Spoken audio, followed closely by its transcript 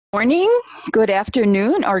Morning, good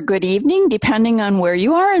afternoon, or good evening, depending on where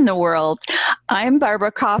you are in the world. I'm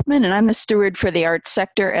Barbara Kaufman, and I'm the steward for the arts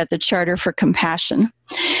sector at the Charter for Compassion.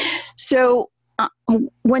 So,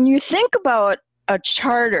 when you think about a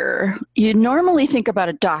charter, you normally think about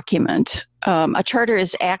a document. A charter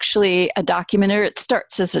is actually a document, or it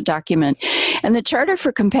starts as a document. And the Charter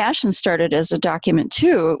for Compassion started as a document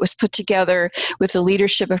too. It was put together with the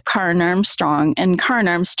leadership of Karen Armstrong. And Karen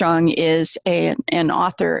Armstrong is an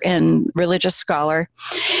author and religious scholar.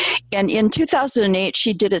 And in 2008,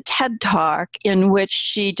 she did a TED Talk in which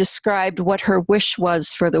she described what her wish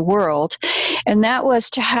was for the world. And that was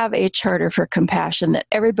to have a Charter for Compassion that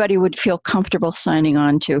everybody would feel comfortable signing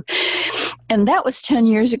on to. And that was 10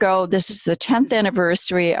 years ago. This is the 10th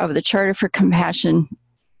anniversary of the Charter for Compassion.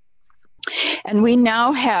 And we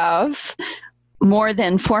now have more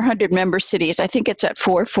than 400 member cities. I think it's at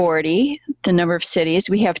 440, the number of cities.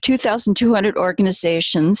 We have 2,200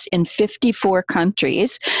 organizations in 54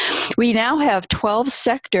 countries. We now have 12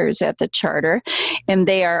 sectors at the Charter, and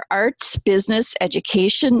they are arts, business,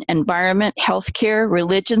 education, environment, healthcare,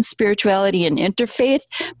 religion, spirituality, and interfaith,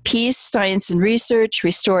 peace, science and research,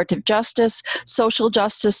 restorative justice, social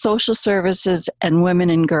services, and women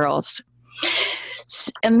and girls.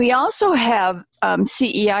 And we also have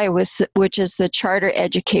CEI, which is the Charter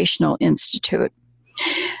Educational Institute.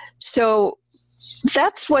 So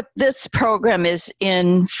that's what this program is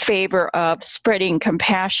in favor of, spreading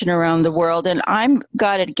compassion around the world. And I've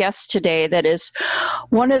got a guest today that is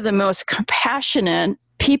one of the most compassionate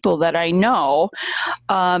people that I know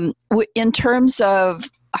in terms of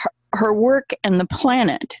her work and the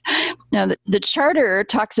planet. Now, the Charter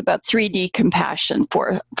talks about 3D compassion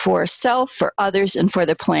for self, for others, and for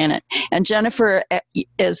the planet. And Jennifer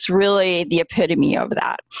is really the epitome of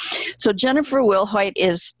that. So Jennifer Wilhoit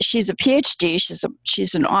she's a PhD,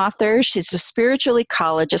 she's an author, she's a spiritual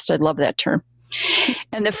ecologist, I love that term,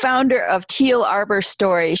 and the founder of Teal Arbor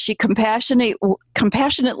Stories. She compassionately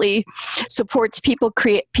supports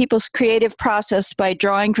people's creative process by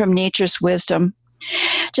drawing from nature's wisdom.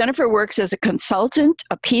 Jennifer works as a consultant,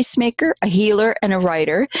 a peacemaker, a healer, and a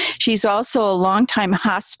writer. She's also a longtime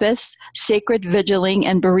hospice, sacred vigiling,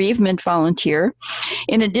 and bereavement volunteer.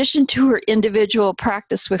 In addition to her individual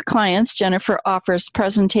practice with clients, Jennifer offers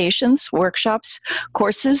presentations, workshops,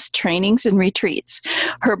 courses, trainings, and retreats.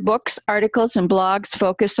 Her books, articles, and blogs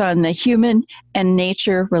focus on the human and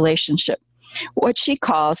nature relationship, what she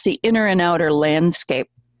calls the inner and outer landscape.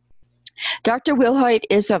 Dr. Wilhoit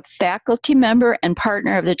is a faculty member and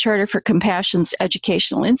partner of the Charter for Compassion's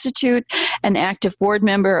Educational Institute, an active board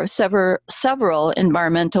member of several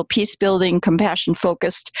environmental, peace-building,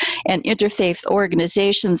 compassion-focused, and interfaith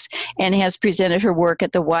organizations, and has presented her work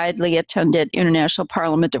at the widely attended International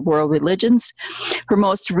Parliament of World Religions. Her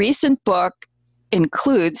most recent book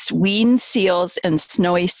includes Wean Seals and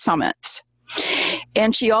Snowy Summits.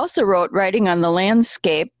 And she also wrote Writing on the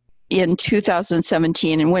Landscape in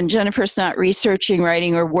 2017. And when Jennifer's not researching,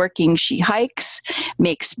 writing, or working, she hikes,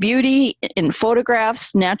 makes beauty in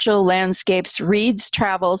photographs, natural landscapes, reads,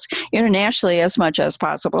 travels internationally as much as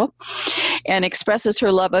possible, and expresses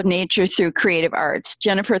her love of nature through creative arts.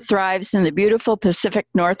 Jennifer thrives in the beautiful Pacific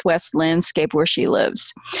Northwest landscape where she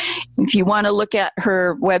lives. If you want to look at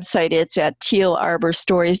her website, it's at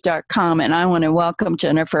tealarborstories.com, and I want to welcome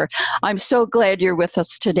Jennifer. I'm so glad you're with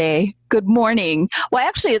us today. Good morning. Well,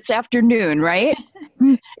 actually, it's afternoon, right?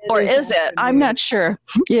 Or is it? I'm not sure.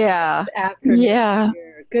 Yeah. Afternoon. Yeah.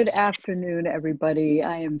 Good afternoon, everybody.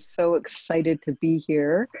 I am so excited to be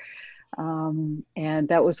here. And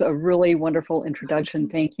that was a really wonderful introduction.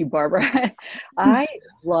 Thank you, Barbara. I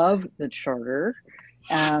love the Charter.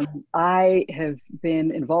 I have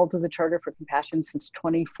been involved with the Charter for Compassion since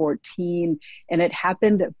 2014, and it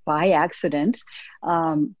happened by accident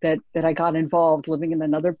that I got involved living in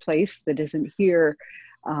another place that isn't here.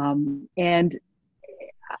 And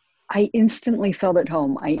I instantly felt at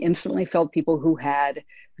home. I instantly felt people who had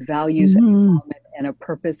values in common and a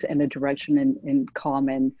purpose and a direction in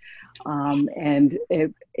common, and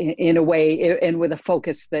in a way, and with a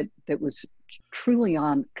focus that was truly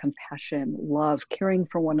on compassion, love, caring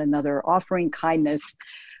for one another, offering kindness.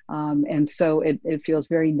 And so it feels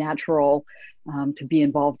very natural to be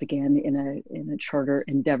involved again in a charter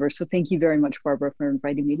endeavor. So thank you very much, Barbara, for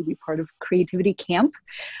inviting me to be part of Creativity Camp.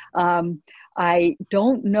 I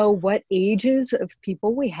don't know what ages of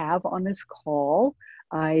people we have on this call.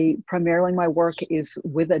 Primarily my work is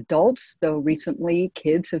with adults, though recently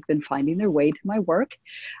kids have been finding their way to my work.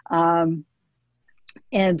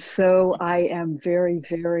 And so I am very,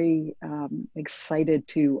 very excited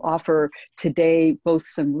to offer today both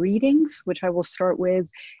some readings, which I will start with,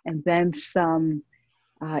 and then some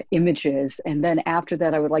images. And then after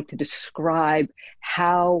that, I would like to describe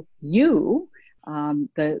how you,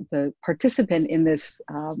 the participant in this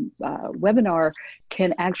webinar,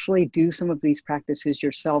 can actually do some of these practices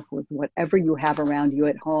yourself with whatever you have around you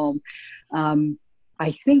at home.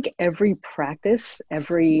 I think every practice,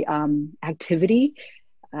 every activity,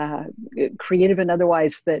 creative and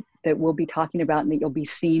otherwise, that we'll be talking about and that you'll be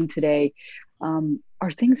seeing today,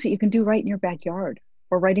 are things that you can do right in your backyard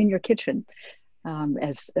or right in your kitchen,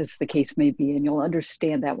 as the case may be, and you'll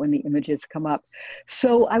understand that when the images come up.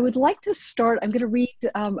 So I would like to start. I'm going to read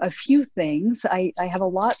a few things. I have a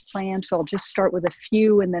lot planned, so I'll just start with a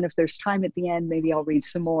few, and then if there's time at the end, maybe I'll read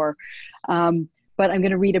some more. But I'm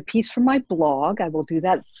going to read a piece from my blog. I will do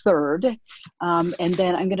that third. And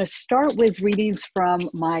then I'm going to start with readings from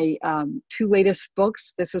my two latest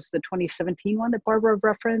books. This is the 2017 one that Barbara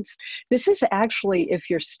referenced. This is actually,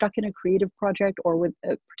 if you're stuck in a creative project or with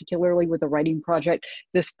particularly with a writing project,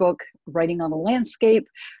 this book, Writing on the Landscape,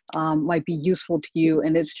 might be useful to you.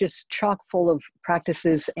 And it's just chock full of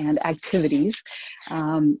practices and activities,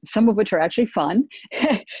 some of which are actually fun,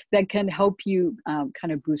 that can help you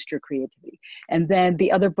kind of boost your creativity. And then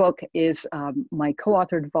the other book is my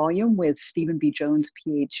co-authored volume with Stephen B. Jones,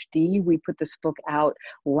 PhD. We put this book out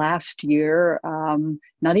last year,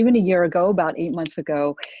 not even a year ago, about 8 months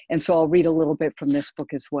ago. And so I'll read a little bit from this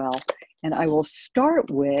book as well. And I will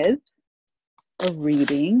start with a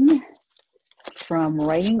reading from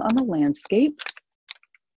Writing on the Landscape.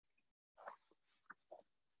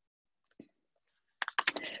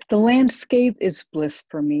 The landscape is bliss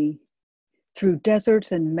for me. Through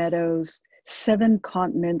deserts and meadows, 7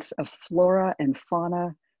 continents of flora and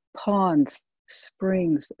fauna, ponds,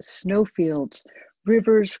 springs, snowfields,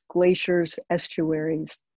 rivers, glaciers,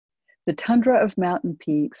 estuaries, the tundra of mountain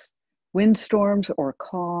peaks, windstorms or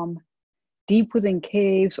calm, deep within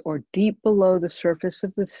caves or deep below the surface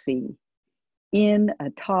of the sea, in,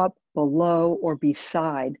 atop, below, or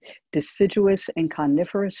beside deciduous and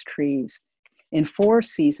coniferous trees. In 4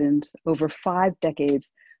 seasons, over 5 decades,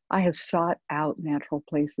 I have sought out natural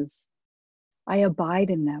places. I abide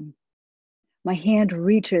in them. My hand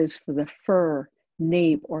reaches for the fur,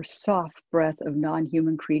 nape, or soft breath of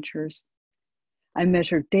non-human creatures. I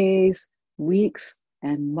measure days, weeks,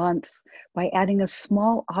 and months by adding a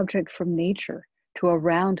small object from nature to a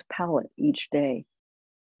round palette each day.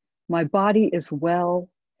 My body is well,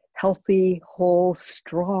 healthy, whole,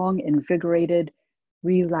 strong, invigorated,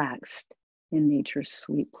 relaxed in nature's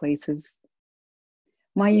sweet places.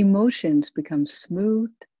 My emotions become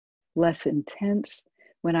smooth, less intense,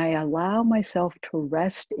 when I allow myself to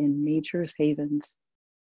rest in nature's havens.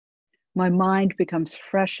 My mind becomes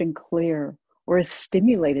fresh and clear, or is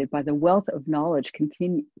stimulated by the wealth of knowledge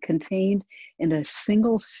contained in a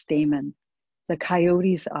single stamen, the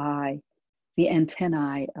coyote's eye, the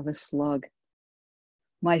antennae of a slug.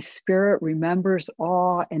 My spirit remembers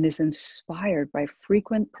awe and is inspired by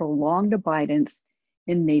frequent, prolonged abidance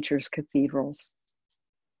in nature's cathedrals.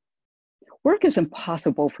 Work is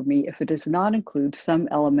impossible for me if it does not include some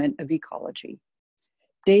element of ecology.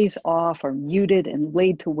 Days off are muted and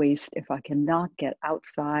laid to waste if I cannot get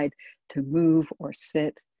outside to move or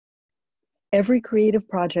sit. Every creative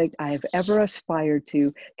project I have ever aspired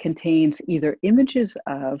to contains either images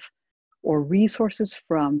of or resources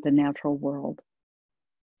from the natural world.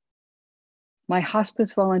 My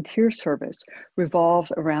hospice volunteer service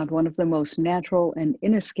revolves around one of the most natural and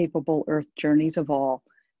inescapable earth journeys of all,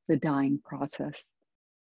 the dying process.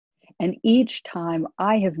 And each time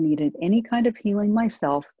I have needed any kind of healing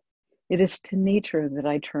myself, it is to nature that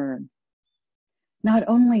I turn. Not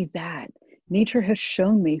only that, nature has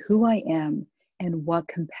shown me who I am and what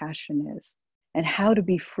compassion is, and how to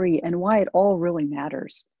be free, and why it all really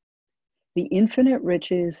matters. The infinite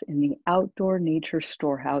riches in the outdoor nature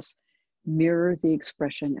storehouse mirror the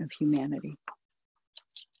expression of humanity.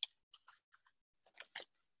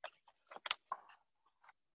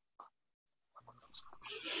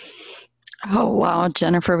 Oh, wow,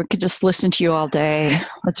 Jennifer, we could just listen to you all day.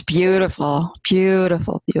 That's beautiful,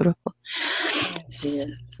 beautiful, beautiful. Thank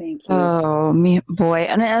you. Oh, boy.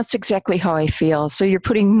 And that's exactly how I feel. So you're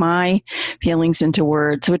putting my feelings into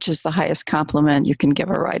words, which is the highest compliment you can give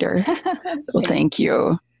a writer. So thank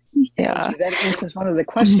you. Yeah. Thank you. That answers one of the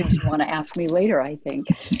questions you want to ask me later, I think.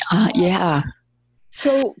 Yeah.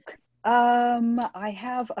 So I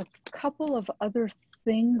have a couple of other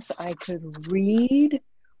things I could read,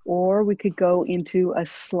 or we could go into a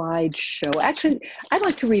slideshow. Actually, I'd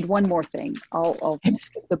like to read one more thing. I'll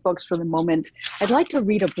skip the books for the moment. I'd like to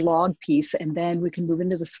read a blog piece, and then we can move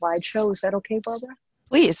into the slideshow. Is that okay, Barbara?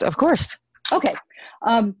 Please, of course. Okay,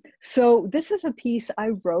 so this is a piece I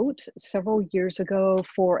wrote several years ago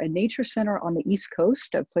for a nature center on the East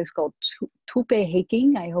Coast, a place called Tupe.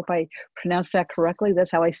 I hope I pronounced that correctly.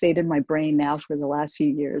 That's how I say it in my brain now for the last few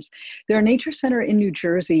years. They're a nature center in New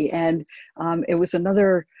Jersey, and it was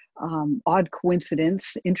another odd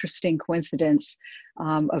coincidence, interesting coincidence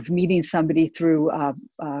of meeting somebody through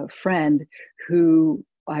a friend who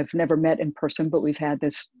I've never met in person, but we've had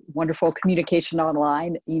this wonderful communication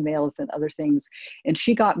online, emails and other things. And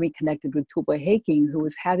she got me connected with Tuba Haking, who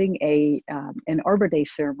was having an Arbor Day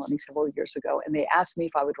ceremony several years ago. And they asked me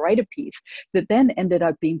if I would write a piece that then ended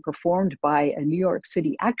up being performed by a New York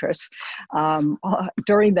City actress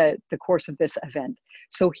during the course of this event.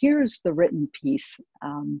 So here's the written piece.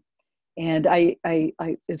 And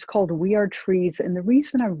it's called We Are Trees. And the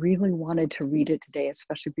reason I really wanted to read it today,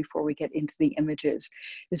 especially before we get into the images,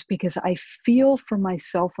 is because I feel for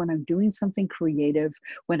myself when I'm doing something creative,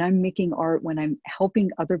 when I'm making art, when I'm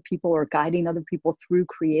helping other people or guiding other people through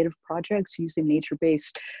creative projects using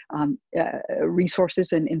nature-based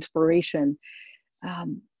resources and inspiration,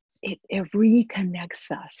 it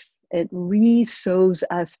reconnects us. It re-sews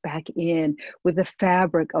us back in with the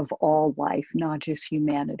fabric of all life, not just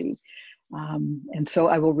humanity. And so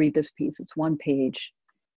I will read this piece. It's one page.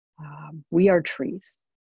 We are trees.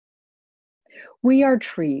 We are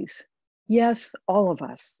trees. Yes, all of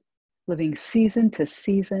us, living season to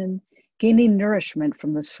season, gaining nourishment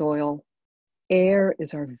from the soil. Air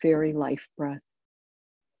is our very life breath.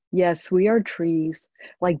 Yes, we are trees.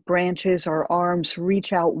 Like branches, our arms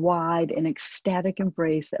reach out wide in ecstatic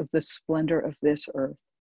embrace of the splendor of this earth.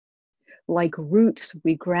 Like roots,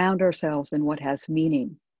 we ground ourselves in what has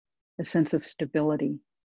meaning, a sense of stability.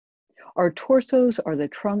 Our torsos are the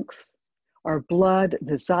trunks, our blood,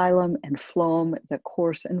 the xylem and phloem that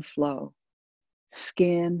course and flow.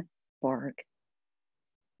 Skin, bark.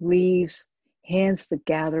 Leaves, hands that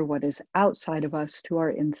gather what is outside of us to our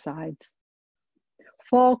insides.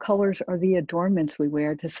 Fall colors are the adornments we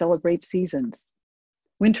wear to celebrate seasons.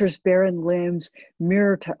 Winter's barren limbs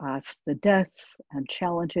mirror to us the deaths and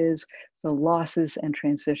challenges, the losses and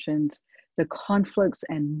transitions, the conflicts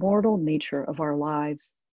and mortal nature of our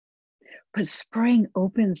lives. But spring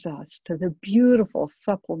opens us to the beautiful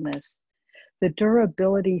suppleness, the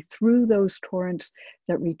durability through those torrents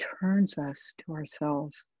that returns us to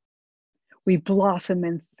ourselves. We blossom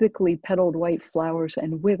in thickly petaled white flowers,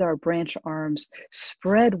 and with our branch arms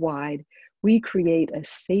spread wide, we create a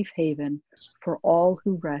safe haven for all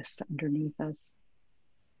who rest underneath us.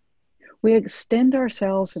 We extend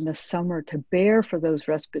ourselves in the summer to bear for those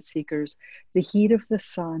respite seekers the heat of the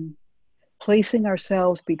sun, placing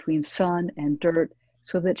ourselves between sun and dirt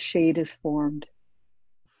so that shade is formed.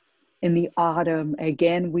 In the autumn,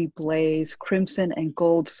 again we blaze crimson and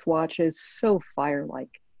gold swatches so fire-like.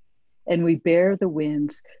 And we bear the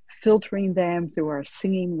winds, filtering them through our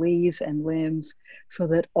singing leaves and limbs so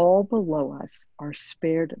that all below us are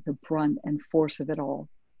spared the brunt and force of it all.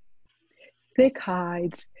 Thick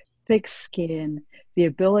hides, thick skin, the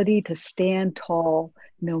ability to stand tall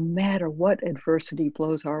no matter what adversity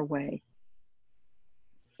blows our way.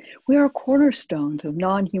 We are cornerstones of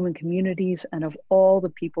non-human communities and of all the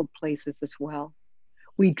peopled places as well.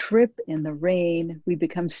 We drip in the rain, we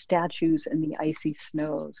become statues in the icy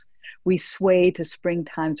snows. We sway to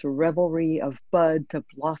springtime's revelry of bud to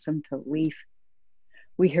blossom to leaf.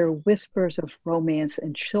 We hear whispers of romance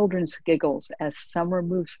and children's giggles as summer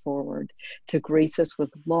moves forward to grace us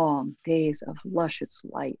with long days of luscious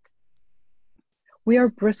light. We are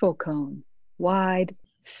bristlecone, wide,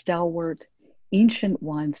 stalwart, ancient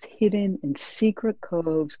ones hidden in secret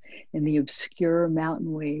coves in the obscure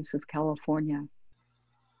mountain ways of California.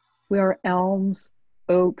 We are elms,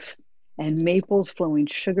 oaks, and maples flowing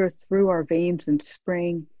sugar through our veins in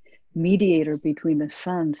spring, mediator between the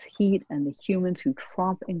sun's heat and the humans who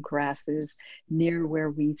tromp in grasses near where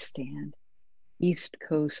we stand. East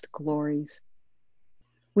Coast glories.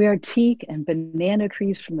 We are teak and banana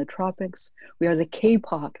trees from the tropics. We are the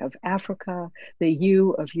kapok of Africa, the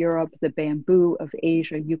yew of Europe, the bamboo of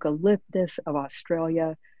Asia, eucalyptus of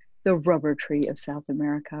Australia, the rubber tree of South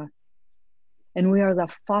America. And we are the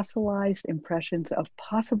fossilized impressions of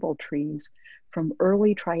possible trees from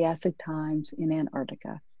early Triassic times in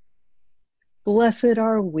Antarctica. Blessed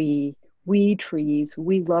are we trees,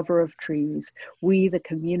 we lover of trees, we the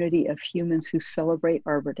community of humans who celebrate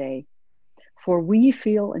Arbor Day. For we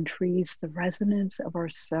feel in trees the resonance of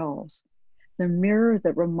ourselves, the mirror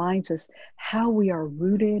that reminds us how we are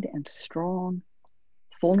rooted and strong,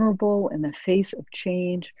 vulnerable in the face of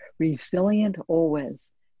change, resilient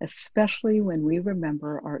always, especially when we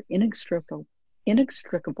remember our inextricable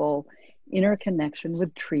interconnection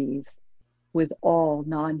with trees with all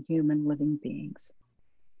non-human living beings.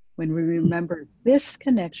 When we remember this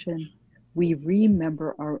connection, we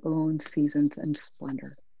remember our own seasons and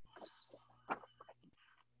splendor.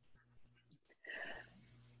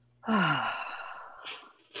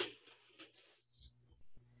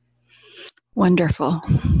 Wonderful.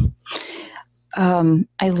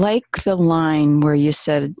 I like the line where you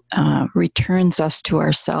said, returns us to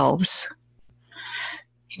ourselves,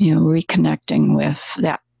 reconnecting with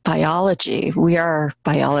that biology. We are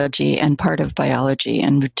biology and part of biology,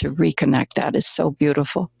 and to reconnect that is so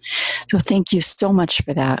beautiful. So thank you so much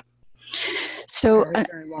for that. So, very,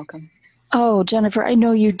 very welcome. Oh, Jennifer, I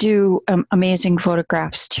know you do amazing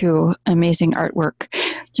photographs too, amazing artwork. Do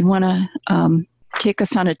you want to take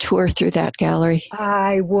us on a tour through that gallery?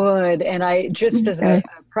 I would. And I just as a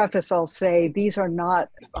preface, I'll say these are not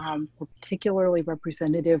particularly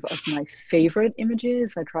representative of my favorite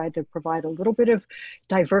images. I tried to provide a little bit of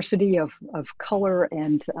diversity of color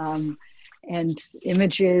and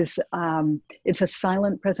images. It's a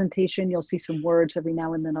silent presentation. You'll see some words every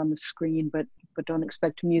now and then on the screen, but don't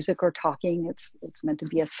expect music or talking. It's meant to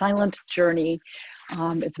be a silent journey.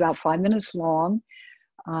 It's about 5 minutes long.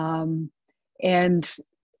 And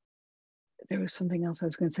there was something else I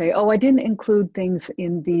was going to say. Oh, I didn't include things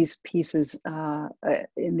in these pieces,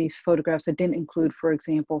 in these photographs. I didn't include, for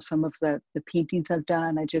example, some of the paintings I've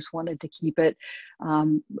done. I just wanted to keep it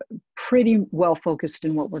pretty well focused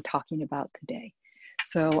in what we're talking about today.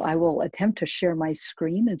 So I will attempt to share my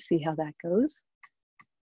screen and see how that goes.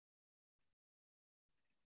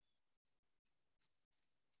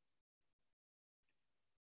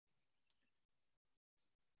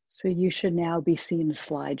 So you should now be seeing the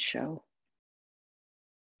slideshow.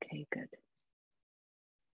 Okay, good.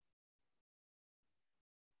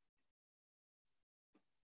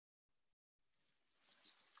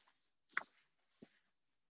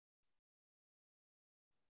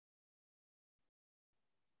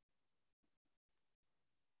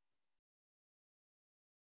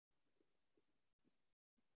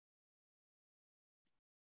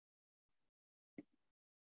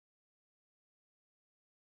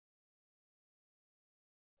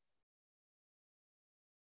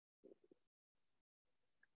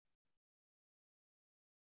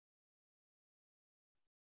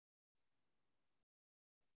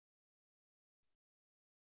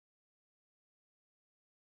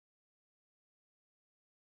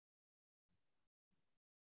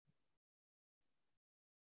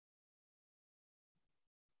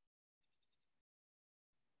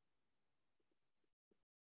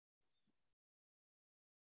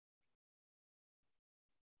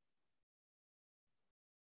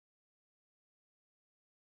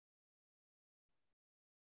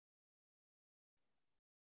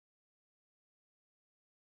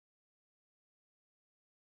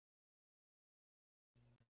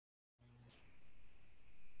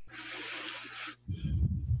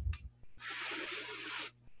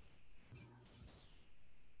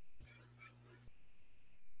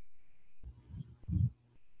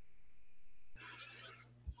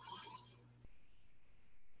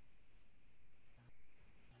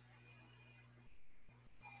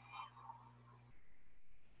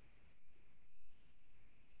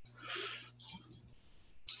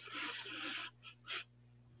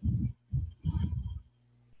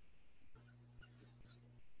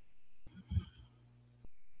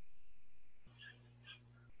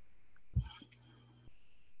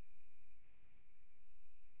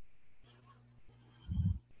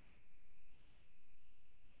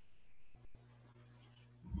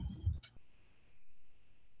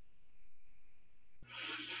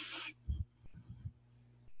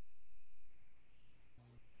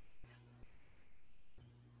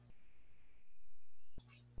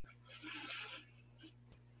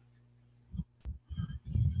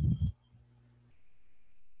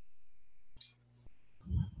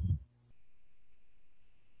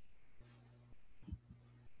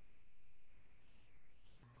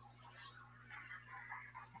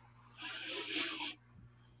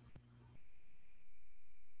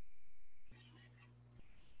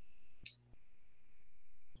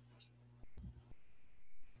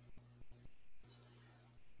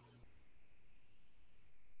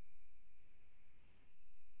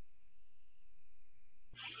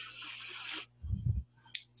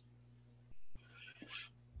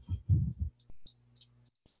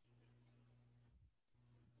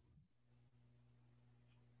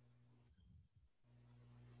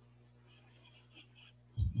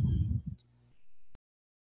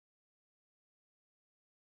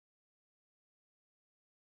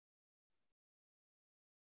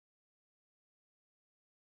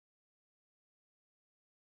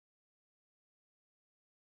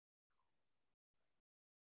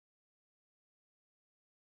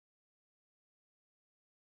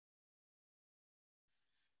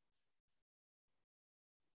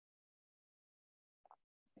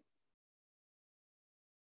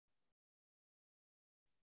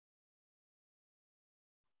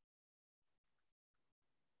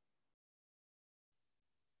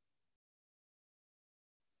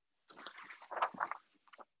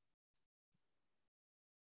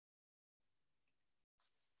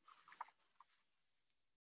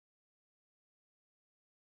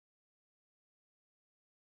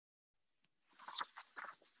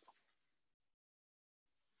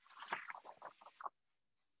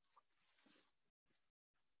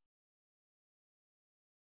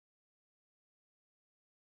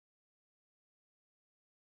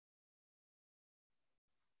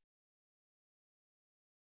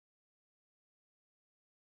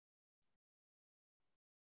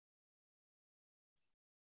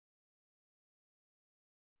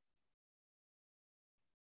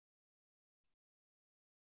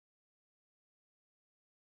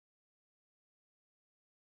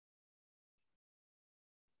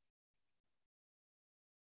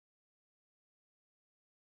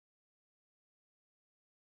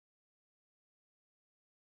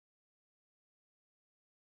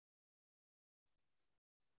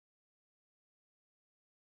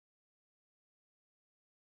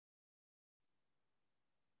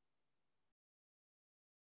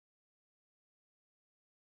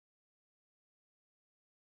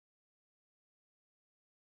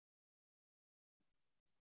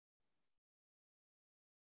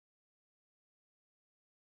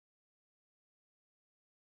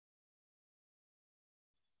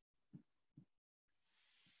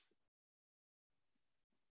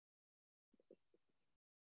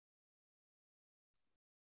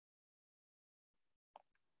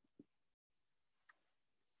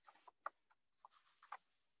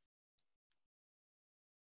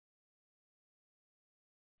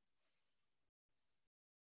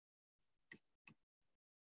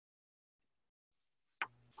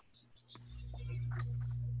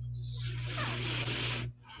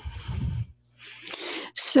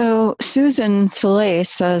 So Susan Soleil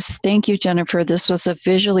says, "Thank you, Jennifer. This was a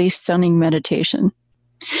visually stunning meditation."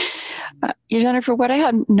 Jennifer, what I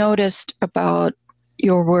have noticed about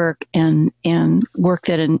your work and work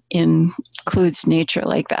that includes nature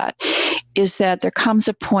like that is that there comes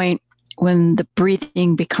a point when the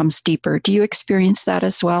breathing becomes deeper. Do you experience that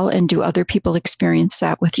as well? And do other people experience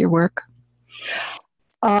that with your work?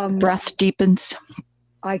 Breath deepens.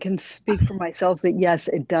 I can speak for myself that yes,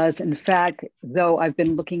 it does. In fact, though I've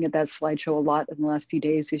been looking at that slideshow a lot in the last few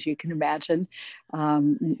days, as you can imagine,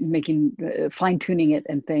 making fine tuning it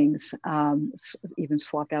and things. Even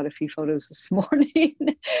swapped out a few photos this morning.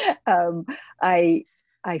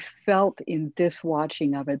 I felt in this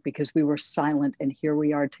watching of it, because we were silent, and here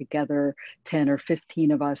we are together, 10 or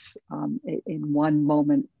 15 of us, in one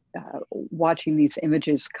moment, watching these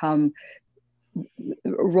images come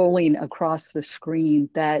rolling across the screen,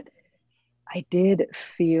 that I did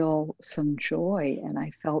feel some joy, and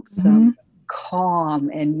I felt some calm,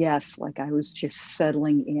 and yes, like I was just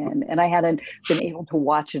settling in, and I hadn't been able to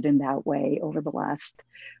watch it in that way over the last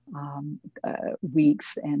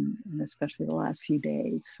weeks, and especially the last few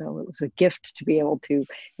days. So it was a gift to be able to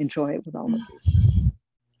enjoy it with all of you.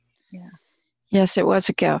 Yeah. Yes, it was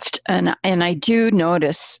a gift, and I do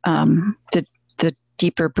notice the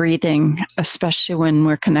deeper breathing, especially when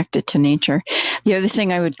we're connected to nature. The other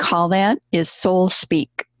thing I would call that is soul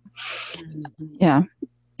speak. Yeah,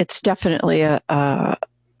 it's definitely a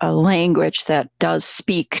language that does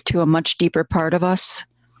speak to a much deeper part of us.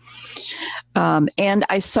 And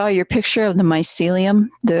I saw your picture of the mycelium,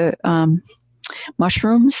 the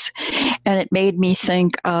mushrooms, and it made me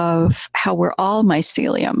think of how we're all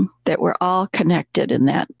mycelium, that we're all connected in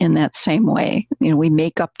that same way. You know, we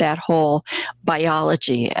make up that whole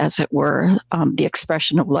biology, as it were, the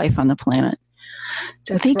expression of life on the planet.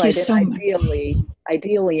 So that's thank right. you so much.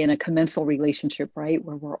 Ideally in a commensal relationship, right,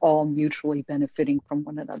 where we're all mutually benefiting from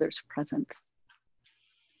one another's presence,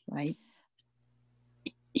 right?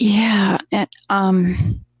 Yeah. And,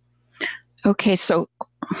 okay, so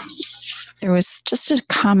there was just a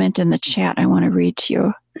comment in the chat I want to read to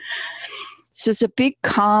you. It says, "A big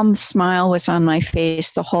calm smile was on my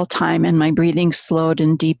face the whole time, and my breathing slowed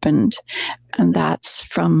and deepened." And that's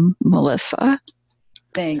from Melissa.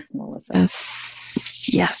 Thanks, Melissa.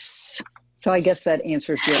 Yes. So I guess that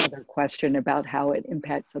answers your other question about how it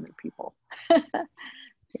impacts other people.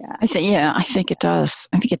 Yeah. I think it does.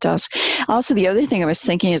 I think it does. Also, the other thing I was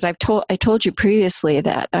thinking is I told you previously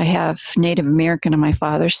that I have Native American on my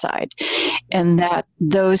father's side, and that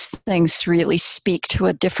those things really speak to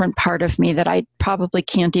a different part of me that I probably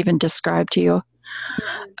can't even describe to you.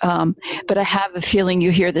 But I have a feeling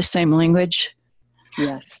you hear the same language.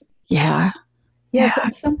 Yes. Yeah. Yes. Yeah.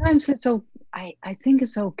 And sometimes I think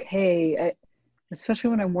it's okay. Especially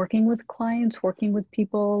when I'm working with clients, working with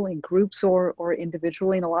people in groups or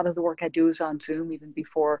individually. And a lot of the work I do is on Zoom, even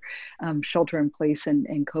before shelter in place and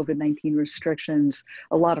COVID-19 restrictions.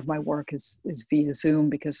 A lot of my work is via Zoom,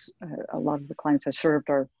 because a lot of the clients I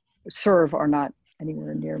serve are not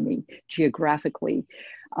anywhere near me geographically.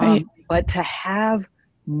 Right. But to have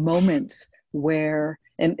moments where,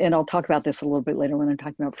 and I'll talk about this a little bit later when I'm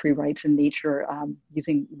talking about free writes in nature,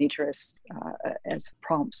 using nature as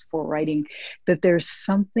prompts for writing, that there's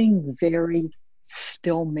something very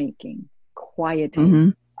still making,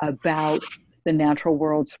 quieting about the natural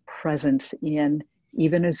world's presence in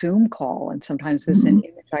even a Zoom call. And sometimes this an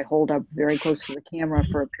image I hold up very close to the camera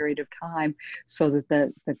for a period of time, so that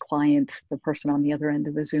the client, the person on the other end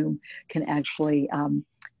of the Zoom, can actually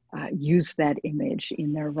use that image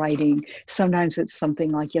in their writing. Sometimes it's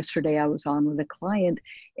something like yesterday I was on with a client,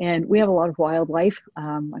 and we have a lot of wildlife.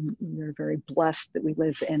 We're very blessed that we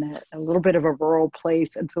live in a little bit of a rural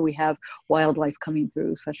place, and so we have wildlife coming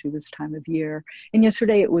through, especially this time of year. And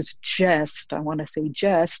yesterday it was just, I want to say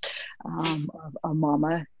just, a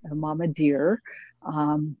mama deer.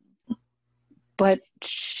 But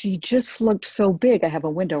she just looked so big. I have a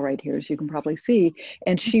window right here, as you can probably see.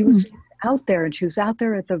 And she was out there, and she was out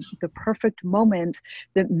there at the perfect moment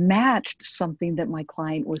that matched something that my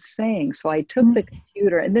client was saying. So I took the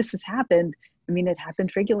computer, and this has happened. I mean, it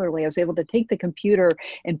happens regularly. I was able to take the computer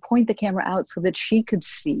and point the camera out so that she could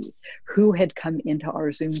see who had come into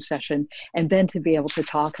our Zoom session, and then to be able to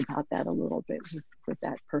talk about that a little bit with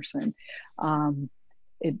that person.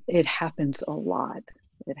 It happens a lot.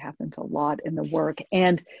 It happens a lot in the work.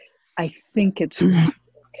 And I think it's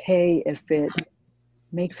okay if it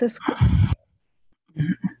makes us,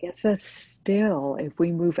 gets us still. If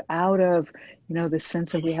we move out of, the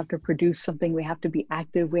sense of we have to produce something, we have to be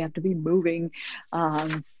active, we have to be moving.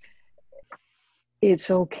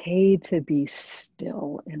 it's okay to be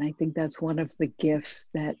still. And I think that's one of the gifts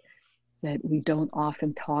that we don't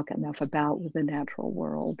often talk enough about with the natural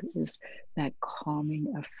world, is that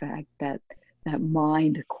calming effect, that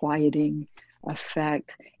mind quieting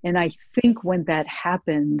effect. And I think when that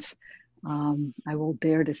happens, I will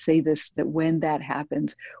dare to say this, that when that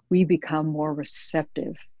happens, we become more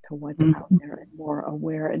receptive to what's out there and more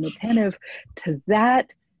aware and attentive to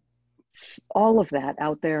that, all of that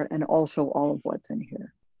out there, and also all of what's in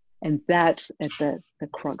here. And that's at the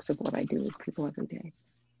crux of what I do with people every day.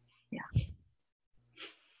 Yeah.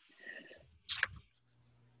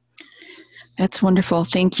 That's wonderful.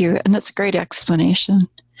 Thank you. And that's a great explanation.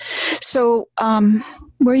 So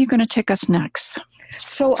where are you going to take us next?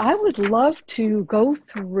 So I would love to go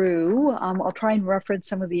through, I'll try and reference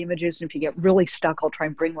some of the images. And if you get really stuck, I'll try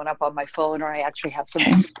and bring one up on my phone, or I actually have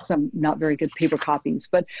some not very good paper copies.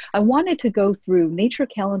 But I wanted to go through nature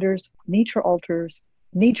calendars, nature altars,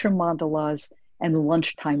 nature mandalas, and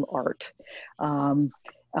lunchtime art.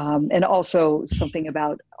 And also something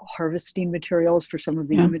about harvesting materials for some of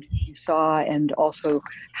the images you saw, and also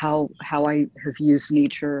how I have used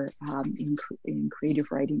nature in creative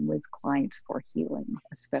writing with clients for healing,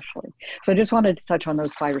 especially. So I just wanted to touch on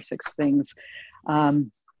those 5 or 6 things.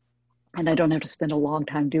 And I don't have to spend a long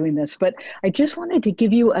time doing this, but I just wanted to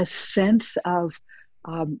give you a sense of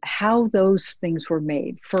how those things were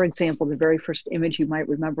made. For example, the very first image you might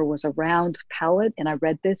remember was a round palette, and I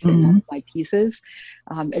read this in one of my pieces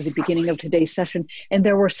at the beginning of today's session, and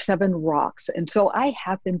there were 7 rocks. And so I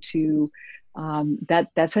happened to,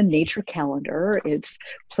 that's a nature calendar. It's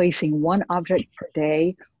placing 1 object per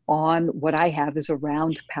day on what I have is a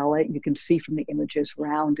round palette. You can see from the images,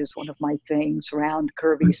 round is one of my things, round,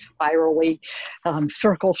 curvy, spirally,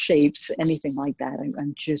 circle shapes, anything like that.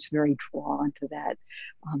 I'm just very drawn to that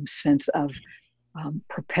sense of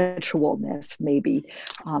perpetualness, maybe,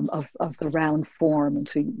 of the round form. And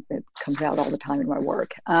so it comes out all the time in my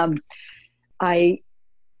work. I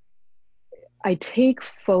take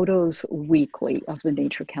photos weekly of the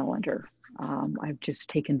nature calendar. I've just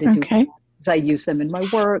taken to do that. I use them in my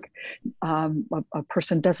work. A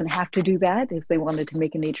person doesn't have to do that if they wanted to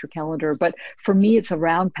make a nature calendar. But for me, it's a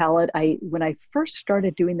round palette. When I first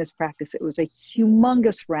started doing this practice, it was a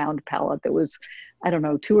humongous round palette that was, I don't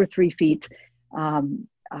know, 2 or 3 feet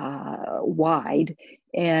wide.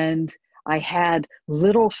 And I had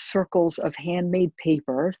little circles of handmade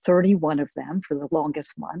paper, 31 of them for the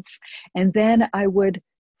longest months. And then I would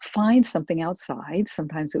find something outside.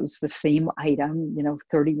 Sometimes it was the same item,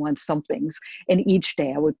 31 somethings. And each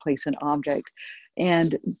day I would place an object.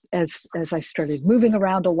 And as I started moving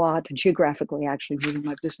around a lot, geographically, actually moving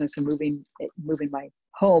my business and moving my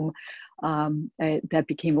home, that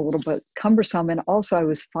became a little bit cumbersome. And also I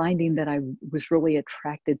was finding that I was really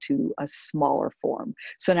attracted to a smaller form.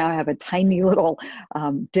 So now I have a tiny little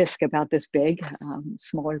disc about this big,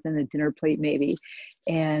 smaller than a dinner plate maybe.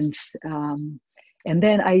 And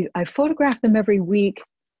then I photograph them every week,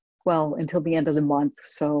 well, until the end of the month.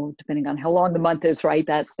 So depending on how long the month is, right,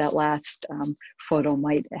 that last photo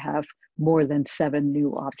might have more than 7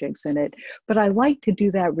 new objects in it. But I like to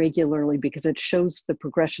do that regularly because it shows the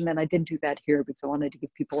progression. And I didn't do that here because I wanted to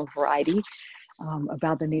give people a variety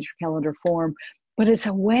about the nature calendar form. But it's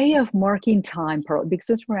a way of marking time, partly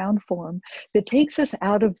because it's round form, that takes us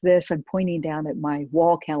out of this. I'm pointing down at my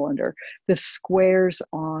wall calendar, the squares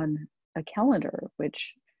on a calendar,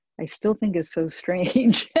 which I still think is so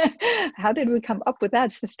strange. How did we come up with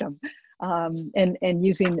that system? And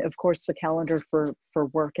using, of course, the calendar for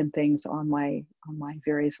work and things on my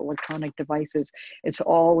various electronic devices. It's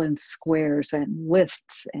all in squares and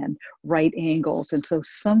lists and right angles. And so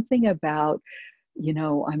something about,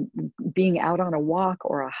 I'm being out on a walk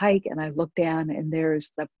or a hike, and I look down and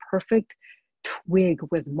there's the perfect twig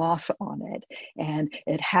with moss on it, and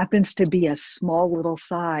it happens to be a small little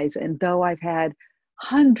size. And though I've had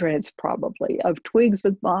hundreds probably of twigs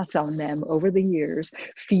with moss on them over the years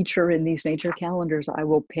feature in these nature calendars, I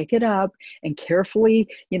will pick it up and carefully,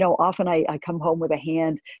 often I come home with a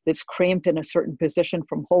hand that's cramped in a certain position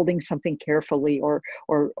from holding something carefully or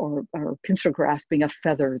pincer grasping a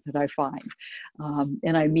feather that I find.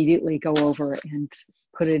 And I immediately go over and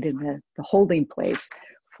put it in the holding place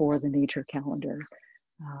for the nature calendar.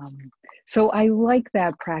 So I like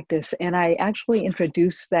that practice. And I actually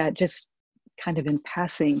introduced that just kind of in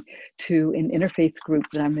passing to an interfaith group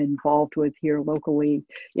that I'm involved with here locally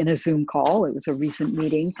in a Zoom call. It was a recent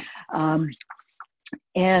meeting.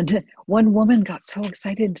 And one woman got so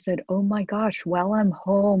excited and said, "Oh my gosh, while I'm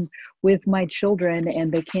home with my children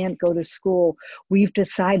and they can't go to school, we've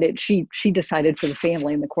decided, she decided for the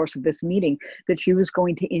family in the course of this meeting that she was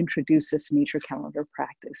going to introduce this nature calendar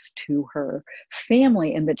practice to her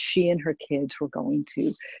family, and that she and her kids were going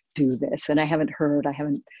to do this. And I haven't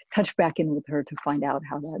touched back in with her to find out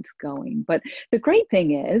how that's going. But the great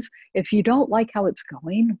thing is, if you don't like how it's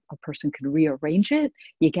going, a person can rearrange it.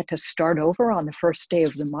 You get to start over on the first day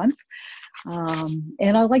of the month.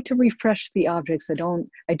 And I like to refresh the objects.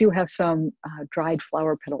 I do have some dried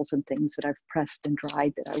flower petals and things that I've pressed and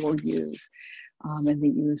dried that I will use, and that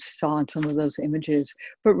you saw in some of those images.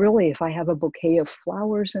 But really, if I have a bouquet of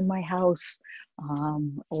flowers in my house,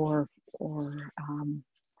 or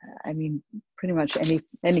I mean, pretty much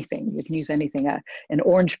anything. You can use anything. An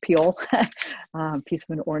orange peel, piece of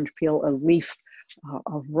an orange peel, a leaf,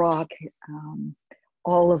 a rock.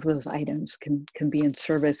 All of those items can be in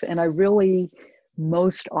service. And I really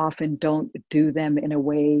most often don't do them in a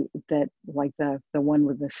way that, like the one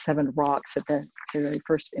with the 7 rocks at the very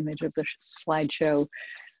first image of the slideshow.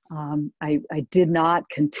 I did not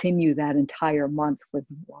continue that entire month with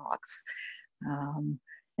rocks.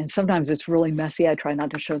 And sometimes it's really messy. I try not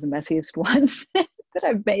to show the messiest ones that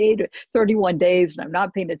I've made, 31 days, and I'm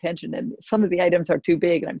not paying attention. And some of the items are too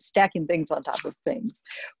big and I'm stacking things on top of things.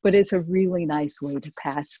 But it's a really nice way to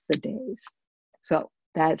pass the days. So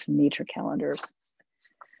that's nature calendars.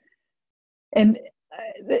 And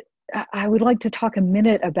I would like to talk a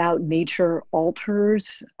minute about nature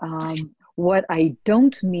altars. What I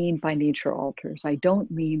don't mean by nature altars, I don't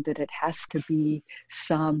mean that it has to be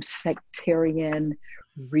some sectarian,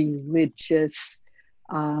 religious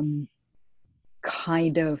kind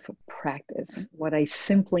of practice. What I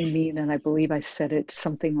simply mean, and I believe I said it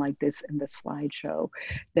something like this in the slideshow,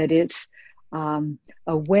 that it's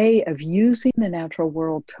a way of using the natural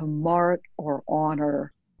world to mark or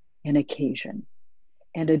honor an occasion.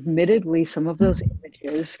 And admittedly, some of those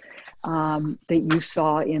images that you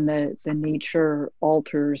saw in the nature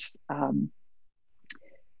altars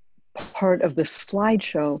part of the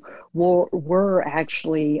slideshow were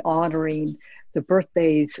actually honoring the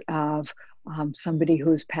birthdays of somebody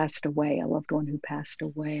who's passed away, a loved one who passed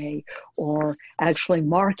away, or actually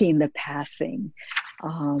marking the passing.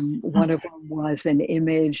 One of them was an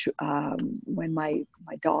image when my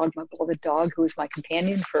beloved dog, who was my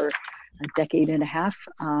companion for a decade and a half,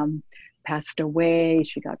 passed away.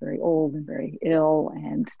 She got very old and very ill,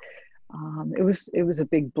 and it was a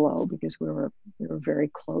big blow because we were very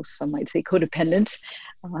close. Some might say codependent,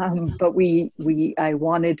 but I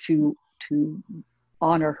wanted to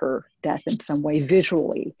honor her death in some way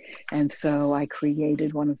visually, and so I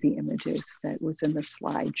created one of the images that was in the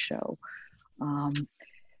slideshow.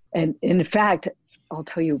 And in fact, I'll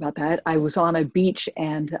tell you about that. I was on a beach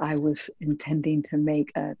and I was intending to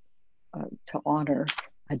make to honor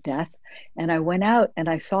a death, and I went out and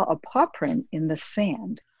I saw a paw print in the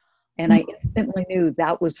sand. And I instantly knew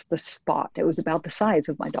that was the spot. It was about the size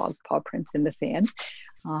of my dog's paw print in the sand.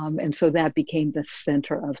 And so that became the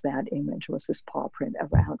center of that image, was this paw print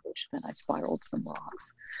around which then I spiraled some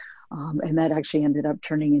rocks. And that actually ended up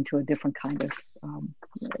turning into a different kind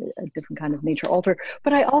of nature altar.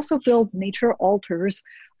 But I also build nature altars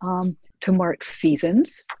to mark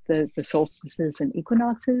seasons, the solstices and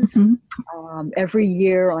equinoxes. Every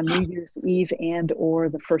year on New Year's Eve and or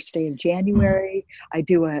the first day of January, I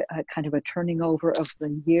do a kind of a turning over of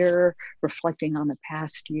the year, reflecting on the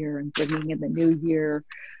past year and bringing in the new year.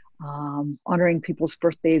 Honoring people's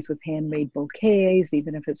birthdays with handmade bouquets,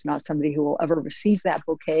 even if it's not somebody who will ever receive that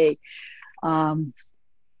bouquet. And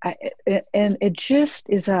it just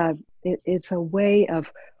is it's a way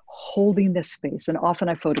of holding the space. And often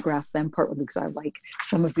I photograph them, partly because I like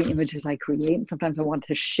some of the images I create. And sometimes I want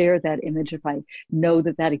to share that image if I know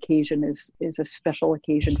that that occasion is a special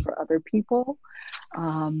occasion for other people.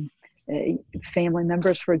 Family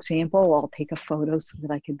members, for example, I'll take a photo so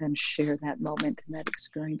that I can then share that moment and that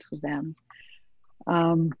experience with them.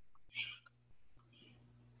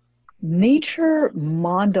 Nature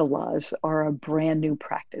mandalas are a brand new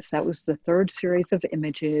practice. That was the 3rd series of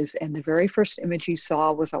images, and the very first image you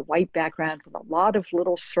saw was a white background with a lot of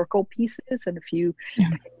little circle pieces and a few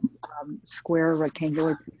square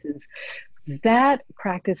rectangular pieces. That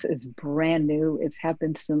practice is brand new. It's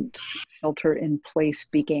happened since Shelter in Place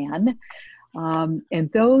began.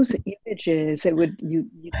 And those images,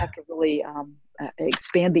 you'd have to really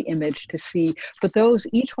expand the image to see, but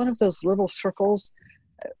each one of those little circles,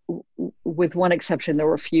 with one exception, there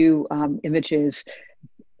were a few images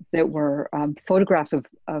that were photographs of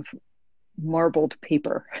marbled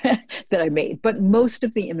paper that I made. But most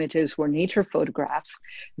of the images were nature photographs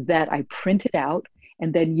that I printed out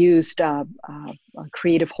and then used a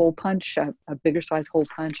creative hole punch, a bigger size hole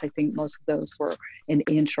punch. I think most of those were an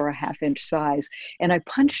inch or a half-inch size. And I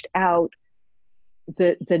punched out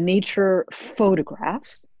the nature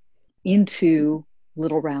photographs into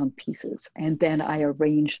little round pieces. And then I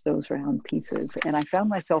arranged those round pieces. And I found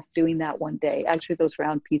myself doing that one day. Actually, those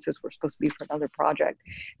round pieces were supposed to be for another project.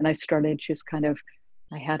 And I started just kind of,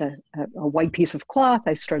 I had a white piece of cloth.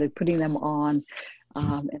 I started putting them on.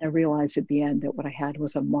 And I realized at the end that what I had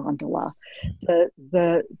was a mandala.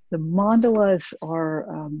 The mandalas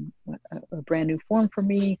are a brand new form for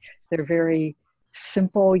me. They're very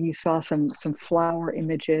simple. You saw some flower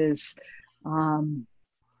images.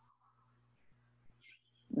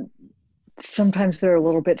 Sometimes they're a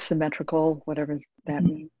little bit symmetrical, whatever that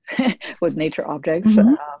means, with nature objects.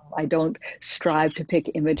 I don't strive to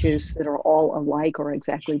pick images that are all alike or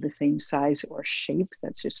exactly the same size or shape.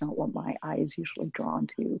 That's just not what my eye is usually drawn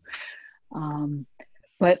to.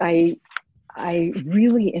 But I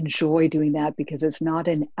really enjoy doing that because it's not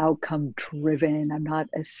an outcome driven. I'm not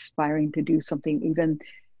aspiring to do something even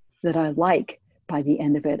that I like. By the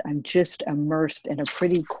end of it, I'm just immersed in a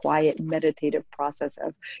pretty quiet meditative process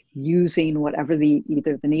of using whatever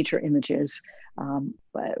either the nature images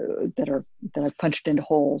that I've punched into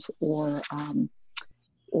holes, or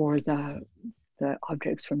the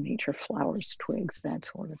objects from nature, flowers, twigs, that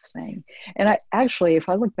sort of thing. And I actually, if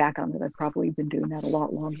I look back on it, I've probably been doing that a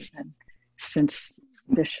lot longer than since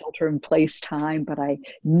the shelter in place time, but I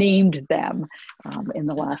named them in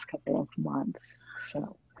the last couple of months.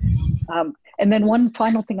 So. And then one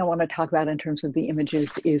final thing I want to talk about in terms of the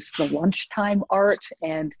images is the lunchtime art.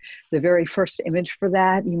 And the very first image for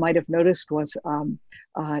that, you might have noticed, was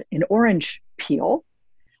an orange peel.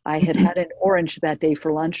 I had had an orange that day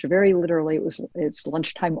for lunch. Very literally, it's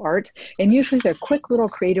lunchtime art. And usually they're quick little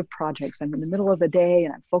creative projects. I'm in the middle of the day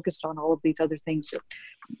and I'm focused on all of these other things that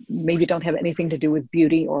maybe don't have anything to do with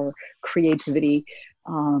beauty or creativity.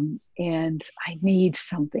 And I need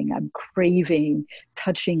something. I'm craving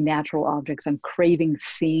touching natural objects. I'm craving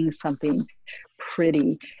seeing something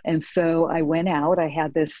pretty. And so I went out. I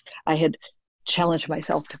had challenged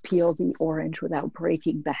myself to peel the orange without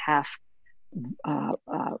breaking the half what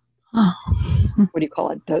do you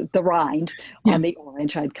call it? The rind on the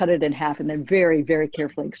orange. I'd cut it in half and then very, very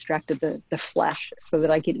carefully extracted the flesh so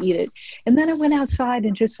that I could eat it. And then I went outside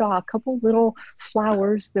and just saw a couple little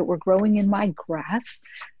flowers that were growing in my grass.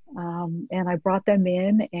 And I brought them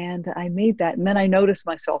in and I made that. And then I noticed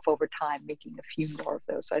myself over time making a few more of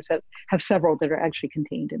those. So I have several that are actually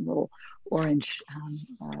contained in little orange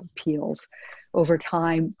peels over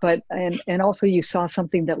time. But, and also you saw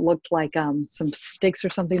something that looked like some sticks or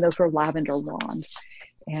something. Those were lavender wands.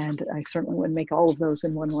 And I certainly wouldn't make all of those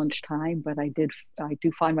in one lunchtime, but I do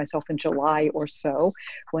find myself in July or so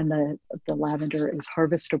when the lavender is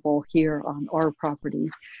harvestable here on our property.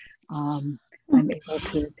 I'm able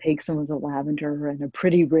to take some of the lavender and a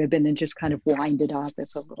pretty ribbon and just kind of wind it up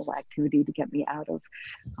as a little activity to get me out of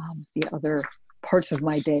the other parts of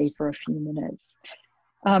my day for a few minutes.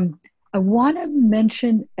 I want to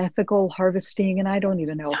mention ethical harvesting, and I don't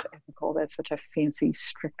even know if ethical, that's such a fancy,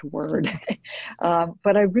 strict word.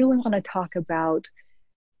 But I really want to talk about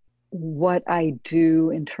what I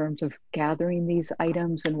do in terms of gathering these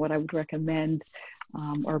items and what I would recommend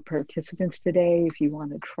our participants today, if you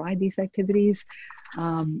want to try these activities,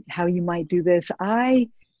 how you might do this. And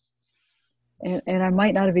I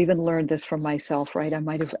might not have even learned this from myself, right? I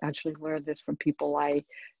might have actually learned this from people I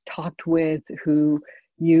talked with who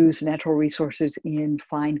use natural resources in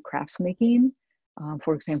fine crafts making.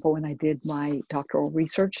 For example, when I did my doctoral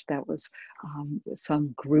research, that was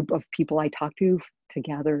some group of people I talked to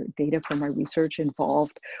gather data for my research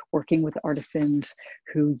involved working with artisans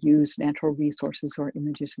who use natural resources or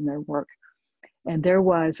images in their work. And there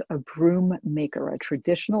was a broom maker, a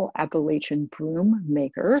traditional Appalachian broom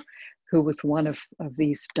maker, who was one of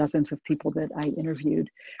these dozens of people that I interviewed.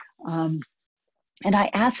 And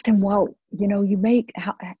I asked him, well, you know, you make,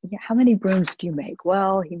 how many brooms do you make?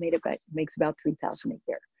 Well, he makes about 3,000 a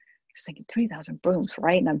year. I was thinking 3,000 brooms,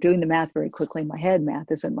 right? And I'm doing the math very quickly in my head. Math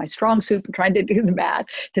isn't my strong suit, but trying to do the math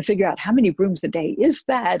to figure out how many brooms a day is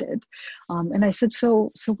that. And I said,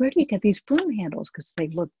 so where do you get these broom handles? Because they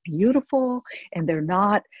look beautiful and they're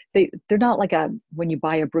not like when you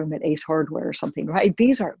buy a broom at Ace Hardware or something, right?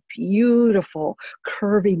 These are beautiful,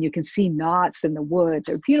 curving. You can see knots in the wood.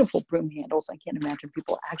 They're beautiful broom handles. I can't imagine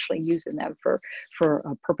people actually using them for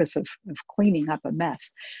a purpose of cleaning up a mess.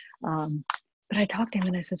 But I talked to him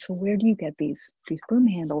and I said, so where do you get these broom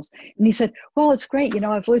handles? And he said, well, it's great. You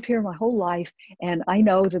know, I've lived here my whole life. And I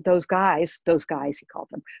know that those guys, he called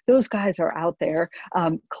them, those guys are out there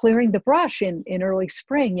clearing the brush in early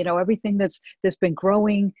spring. You know, everything that's been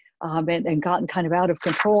growing and gotten kind of out of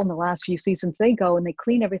control in the last few seasons, they go and they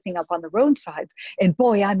clean everything up on the roadsides. And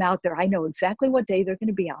boy, I'm out there. I know exactly what day they're going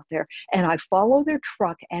to be out there. And I follow their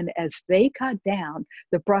truck. And as they cut down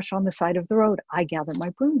the brush on the side of the road, I gather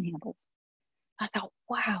my broom handles. I thought,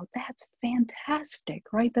 wow, that's fantastic,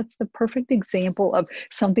 right? That's the perfect example of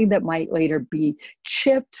something that might later be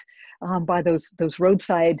chipped by those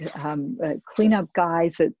roadside cleanup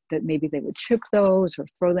guys that maybe they would chip those or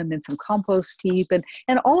throw them in some compost heap.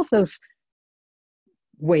 And all of those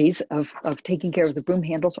ways of taking care of the broom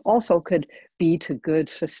handles also could be to good,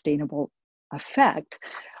 sustainable effect.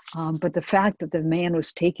 But the fact that the man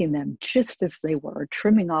was taking them just as they were,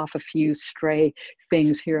 trimming off a few stray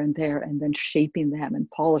things here and there, and then shaping them and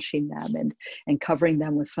polishing them and covering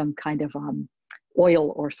them with some kind of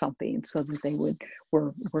oil or something so that they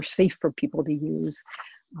were safe for people to use,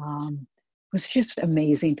 was just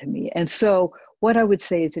amazing to me. And so what I would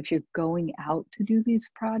say is, if you're going out to do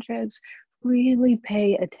these projects, really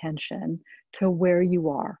pay attention to where you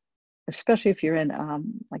are. Especially if you're in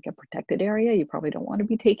like a protected area, you probably don't want to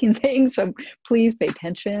be taking things. So please pay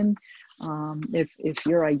attention. If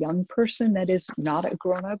you're a young person that is not a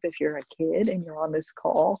grown-up, if you're a kid and you're on this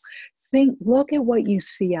call, look at what you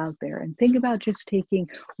see out there and think about just taking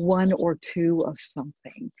one or two of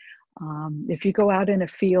something. If you go out in a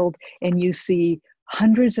field and you see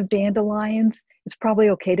hundreds of dandelions, it's probably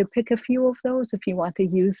okay to pick a few of those if you want to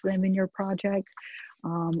use them in your project.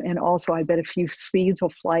 And also, I bet a few seeds will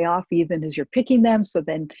fly off even as you're picking them, so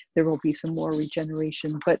then there will be some more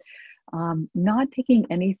regeneration. But not taking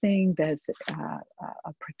anything that's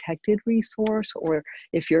a protected resource, or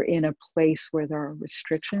if you're in a place where there are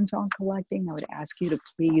restrictions on collecting, I would ask you to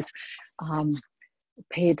please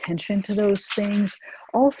pay attention to those things.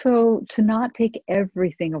 Also, to not take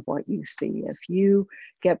everything of what you see. If you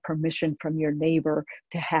get permission from your neighbor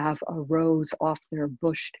to have a rose off their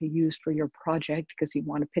bush to use for your project because you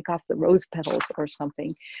want to pick off the rose petals or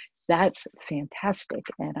something, that's fantastic.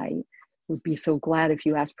 And I would be so glad if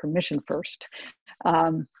you ask permission first.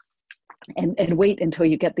 And wait until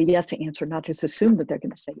you get the yes answer, not just assume that they're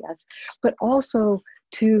going to say yes, but also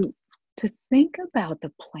to think about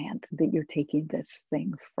the plant that you're taking this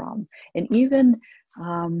thing from. And even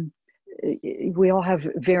we all have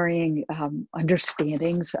varying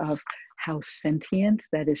understandings of how sentient,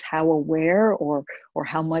 that is, how aware or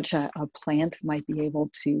how much a plant might be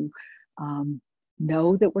able to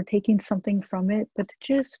know that we're taking something from it, but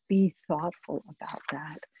just be thoughtful about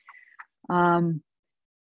that.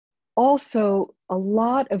 Also, a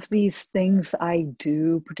lot of these things I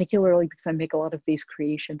do, particularly because I make a lot of these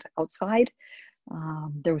creations outside.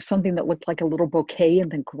 There was something that looked like a little bouquet in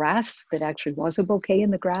the grass that actually was a bouquet in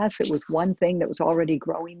the grass. It was one thing that was already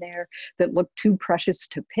growing there that looked too precious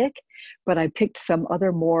to pick, but I picked some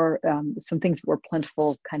other some things that were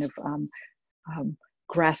plentiful, kind of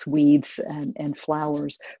grass weeds and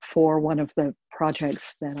flowers for one of the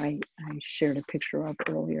projects that I shared a picture of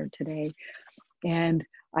earlier today. And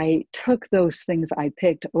I took those things I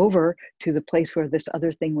picked over to the place where this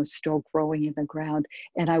other thing was still growing in the ground.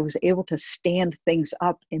 And I was able to stand things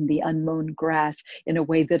up in the unmown grass in a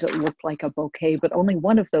way that it looked like a bouquet, but only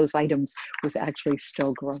one of those items was actually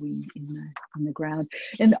still growing in the ground.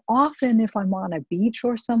 And often if I'm on a beach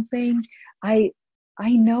or something, I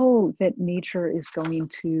know that nature is going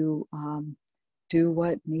to do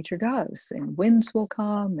what nature does, and winds will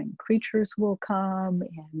come and creatures will come.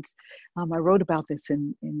 And I wrote about this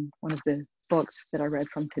in one of the books that I read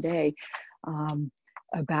from today,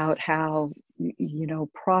 about how,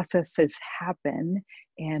 processes happen.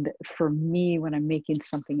 And for me, when I'm making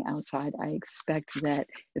something outside, I expect that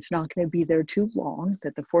it's not going to be there too long,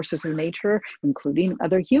 that the forces of nature, including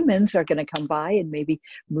other humans, are going to come by and maybe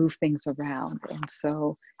move things around. And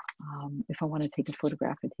so if I want to take a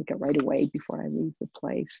photograph, I take it right away before I leave the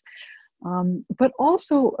place. But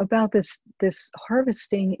also about this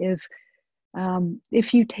harvesting is,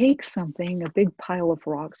 if you take something, a big pile of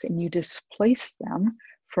rocks, and you displace them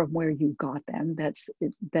from where you got them,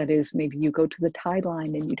 that is, maybe you go to the tide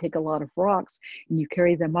line and you take a lot of rocks and you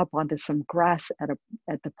carry them up onto some grass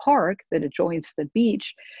at the park that adjoins the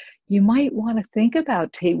beach, you might want to think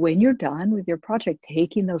about, when you're done with your project,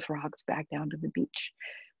 taking those rocks back down to the beach,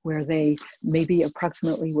 where they may be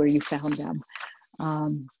approximately where you found them,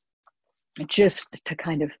 just to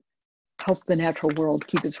kind of help the natural world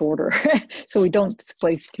keep its order so we don't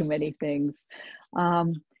displace too many things.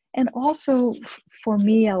 And also for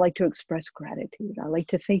me, I like to express gratitude. I like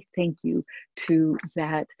to say thank you to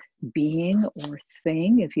that being or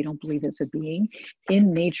thing, if you don't believe it's a being,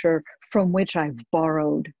 in nature from which I've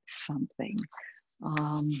borrowed something.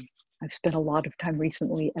 Um, I've spent a lot of time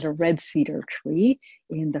recently at a red cedar tree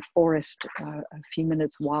in the forest, a few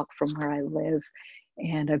minutes walk from where I live.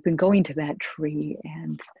 And I've been going to that tree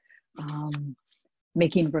and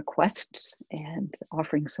making requests and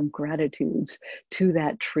offering some gratitudes to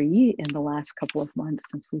that tree in the last couple of months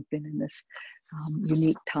since we've been in this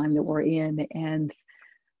unique time that we're in. And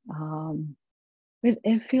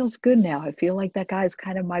it feels good now. I feel like that guy's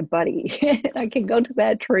kind of my buddy. I can go to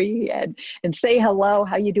that tree and say hello.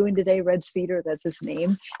 How you doing today, Red Cedar? That's his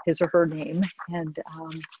name, his or her name. And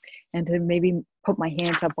to maybe put my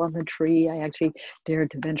hands up on the tree. I actually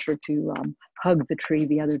dared to venture to hug the tree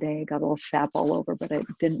the other day. I got a little sap all over, but it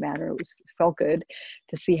didn't matter. It felt good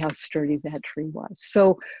to see how sturdy that tree was.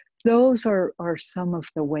 So those are some of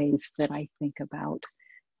the ways that I think about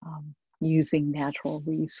using natural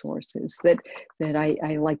resources, that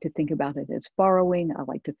I like to think about it as borrowing. I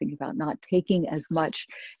like to think about not taking as much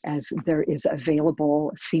as there is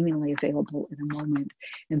available, seemingly available in a moment,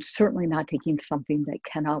 and certainly not taking something that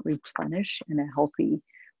cannot replenish in a healthy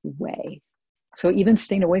way. So even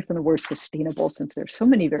staying away from the word sustainable, since there's so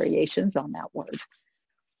many variations on that word.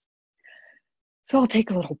 So I'll take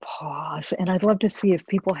a little pause, and I'd love to see if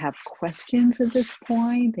people have questions at this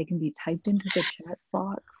point. They can be typed into the chat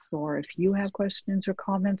box, or if you have questions or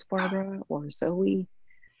comments, Barbara or Zoe.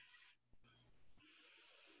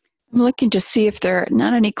 I'm looking to see if there are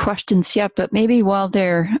not any questions yet, but maybe while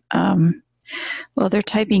they're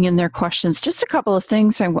typing in their questions, just a couple of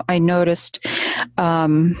things I noticed.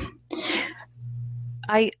 I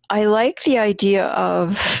like the idea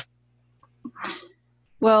of,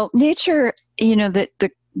 well, nature,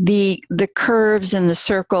 the curves and the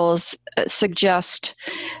circles suggest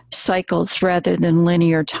cycles rather than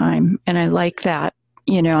linear time, and I like that.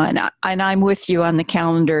 And I'm with you on the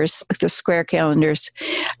calendars, the square calendars.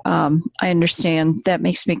 I understand that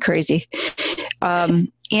makes me crazy,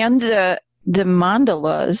 and the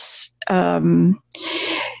mandalas,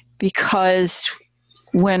 because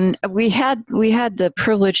when we had the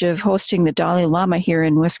privilege of hosting the Dalai Lama here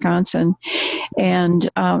in Wisconsin, and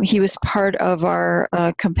he was part of our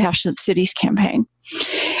Compassionate Cities campaign,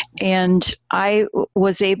 and I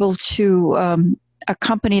was able to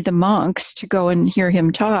accompany the monks to go and hear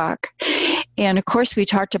him talk. And of course, we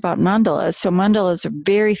talked about mandalas. So mandalas are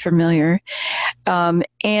very familiar, and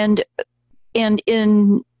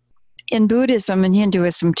in Buddhism and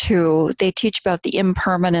Hinduism too, they teach about the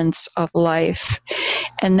impermanence of life.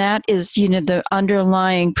 And that is, the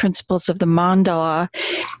underlying principles of the mandala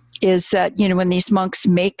is that, when these monks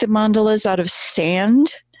make the mandalas out of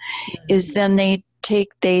sand, is then they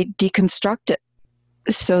deconstruct it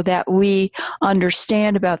so that we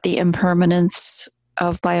understand about the impermanence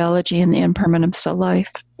of biology and the impermanence of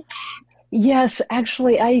life. Yes,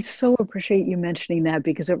 actually, I so appreciate you mentioning that,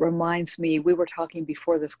 because it reminds me, we were talking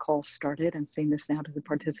before this call started, I'm saying this now to the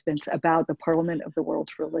participants, about the Parliament of the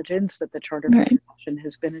World's Religions that the Charter for Compassion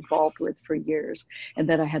has been involved with for years, and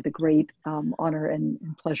that I had the great honor and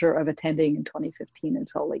pleasure of attending in 2015 in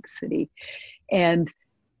Salt Lake City. And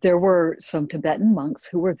there were some Tibetan monks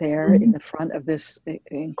who were there in the front of this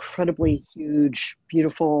incredibly huge,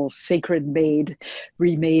 beautiful,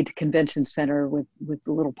 remade convention center with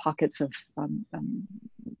little pockets of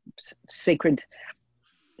sacred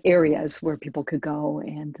areas where people could go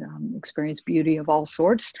and experience beauty of all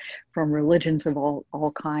sorts, from religions of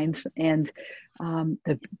all kinds. And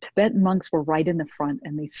the Tibetan monks were right in the front,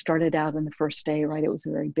 and they started out on the first day, right? It was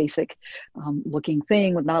a very basic looking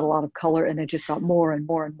thing with not a lot of color, and it just got more and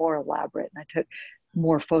more and more elaborate. And I took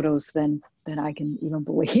more photos than I can even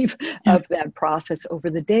believe of that process over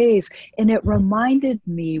the days. And it reminded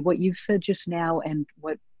me what you've said just now, and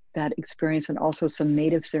what that experience, and also some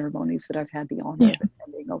native ceremonies that I've had the honor of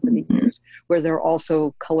attending over the years, where there are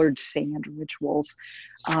also colored sand rituals.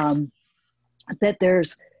 That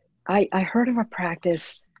there's, I heard of a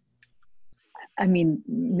practice, I mean,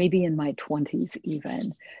 maybe in my 20s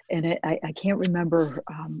even, and I can't remember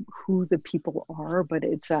who the people are, but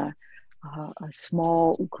it's a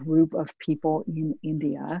small group of people in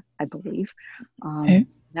India, I believe,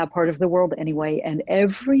 that part of the world anyway. And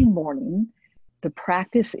every morning, the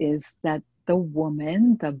practice is that the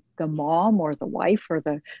woman, the mom or the wife or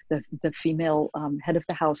the female head of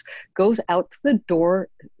the house, goes out to the door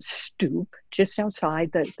stoop just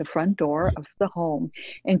outside the front door of the home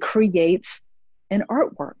and creates an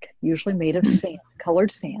artwork, usually made of sand,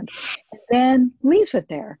 colored sand, and then leaves it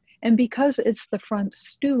there. And because it's the front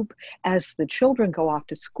stoop, as the children go off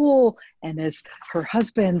to school and as her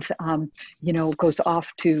husband, goes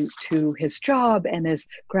off to his job, and as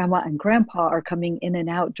grandma and grandpa are coming in and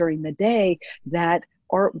out during the day, that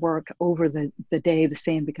artwork over the day, the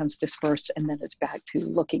sand becomes dispersed, and then it's back to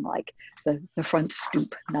looking like the front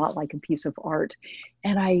stoop, not like a piece of art.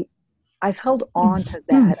 And I've held on to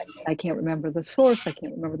that. I can't remember the source, I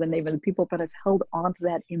can't remember the name of the people, but I've held on to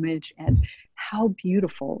that image. And how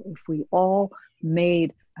beautiful if we all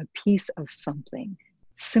made a piece of something,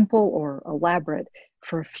 simple or elaborate,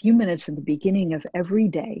 for a few minutes at the beginning of every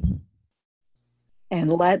day,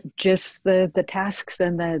 and let just the tasks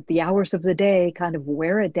and the hours of the day kind of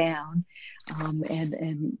wear it down,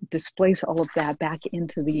 and displace all of that back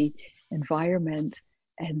into the environment.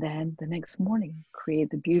 And then the next morning,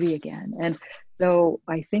 create the beauty again. And though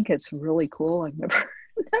I think it's really cool, I've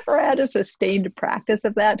never had a sustained practice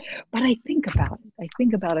of that, but I think about it. I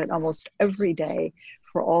think about it almost every day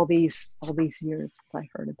for all these years since I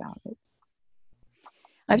heard about it.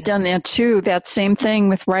 I've done that too, that same thing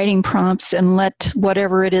with writing prompts, and let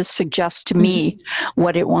whatever it is suggest to me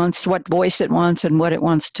what it wants, what voice it wants, and what it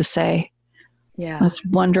wants to say. Yeah. That's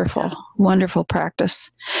wonderful, wonderful practice.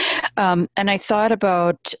 And I thought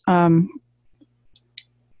about the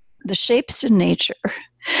shapes in nature.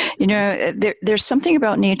 There's something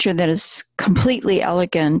about nature that is completely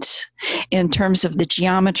elegant in terms of the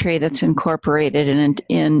geometry that's incorporated in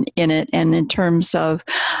it, and in terms of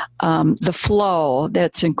the flow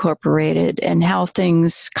that's incorporated, and how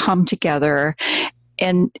things come together.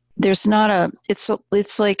 And there's not it's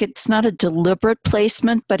not a deliberate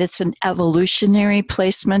placement, but it's an evolutionary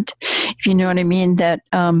placement, if you know what I mean. That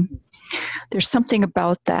there's something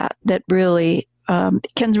about that really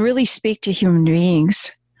can really speak to human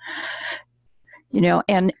beings,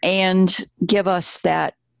 and give us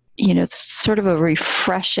that, sort of a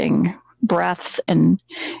refreshing breath, and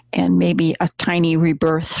maybe a tiny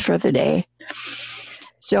rebirth for the day.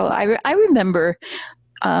 So I remember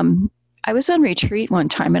I was on retreat one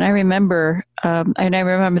time, and I remember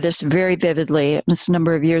this very vividly. It was a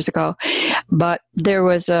number of years ago, but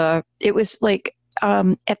it was like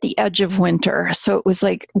at the edge of winter. So it was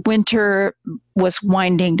like winter was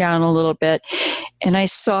winding down a little bit, and I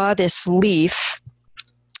saw this leaf,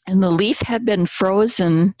 and the leaf had been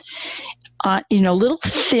frozen. Little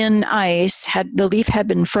thin ice the leaf had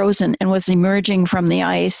been frozen and was emerging from the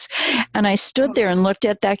ice. And I stood there and looked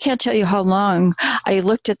at that. I can't tell you how long I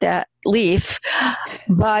looked at that leaf,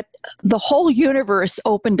 but the whole universe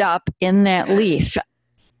opened up in that leaf.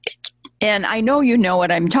 And I know you know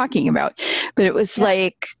what I'm talking about, but it was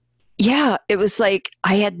like, it was like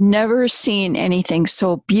I had never seen anything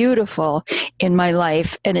so beautiful in my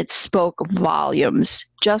life, and it spoke volumes,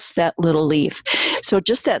 just that little leaf. So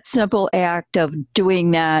just that simple act of doing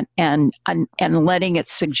that and letting it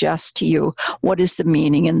suggest to you, what is the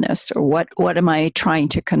meaning in this, or what am I trying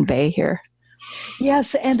to convey here?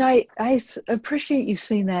 Yes, and I appreciate you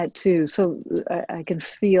saying that too. So I can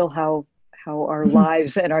feel how our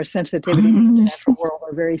lives and our sensitivity to the natural world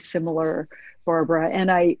are very similar, Barbara. And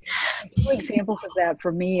two examples of that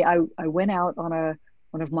for me, I went out on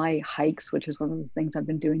one of my hikes, which is one of the things I've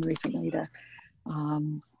been doing recently to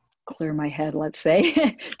clear my head, let's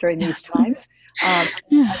say, during these times. I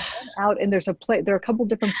went out, and there are a couple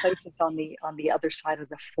different places on the other side of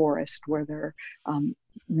the forest where there are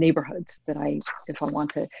neighborhoods that if I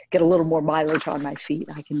want to get a little more mileage on my feet,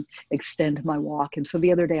 I can extend my walk. And so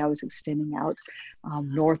the other day I was extending out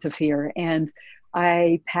north of here, and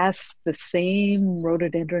I passed the same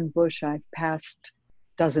rhododendron bush I've passed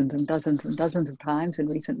dozens and dozens and dozens of times in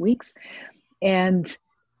recent weeks. And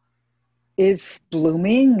it's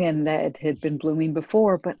blooming, and that had been blooming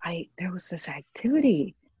before, but there was this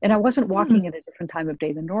activity, and I wasn't walking at a different time of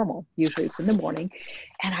day than normal. Usually it's in the morning.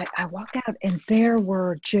 And I walked out, and there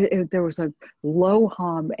was a low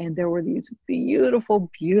hum, and there were these beautiful,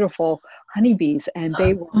 beautiful honeybees, and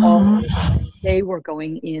they were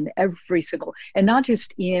going in every single, and not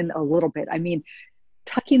just in a little bit. I mean,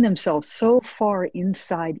 tucking themselves so far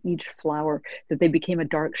inside each flower that they became a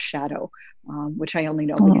dark shadow, which I only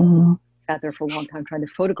know because I sat there for a long time trying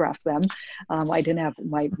to photograph them. I didn't have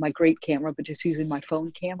my great camera, but just using my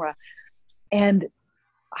phone camera. And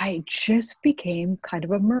I just became kind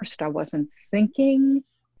of immersed. I wasn't thinking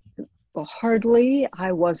hardly.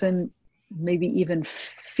 I wasn't maybe even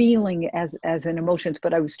feeling as in emotions,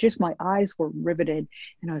 but I was just, my eyes were riveted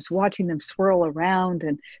and I was watching them swirl around.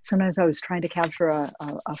 And sometimes I was trying to capture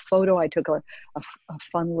a photo. I took a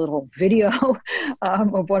fun little video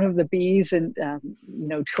of one of the bees and,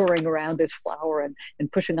 touring around this flower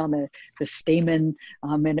and pushing on the stamen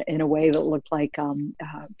in a way that looked like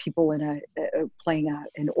people in playing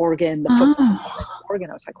an organ, the foot organ.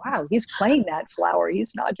 I was like, wow, he's playing that flower.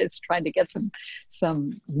 He's not just trying to get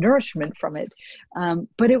some nourishment from it.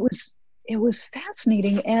 But it was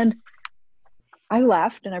fascinating. And I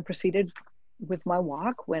left and I proceeded with my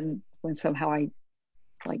walk when somehow I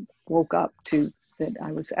woke up to that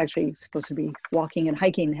I was actually supposed to be walking and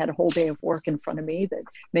hiking, had a whole day of work in front of me, that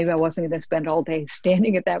maybe I wasn't going to spend all day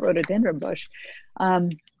standing at that rhododendron bush.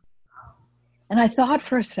 And I thought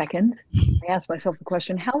for a second, I asked myself the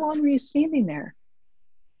question, how long were you standing there?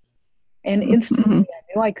 And instantly I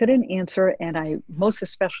knew I couldn't answer. And I most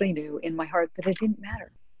especially knew in my heart that it didn't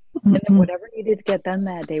matter. And then whatever needed to get done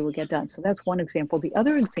that day would get done. So that's one example. The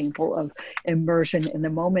other example of immersion in the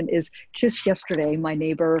moment is just yesterday, my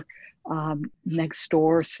neighbor next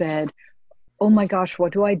door said, oh my gosh,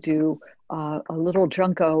 what do I do? A little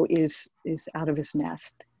junco is out of his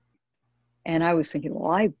nest. And I was thinking,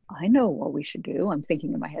 well, I know what we should do. I'm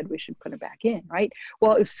thinking in my head, we should put it back in, right?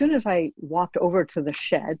 Well, as soon as I walked over to the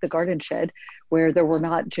shed, the garden shed, where there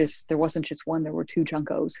wasn't just one, there were two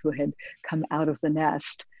juncos who had come out of the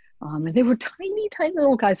nest. And they were tiny, tiny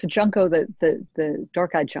little guys. The junco, the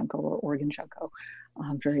dark-eyed junco or Oregon junco,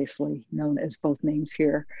 variously known as both names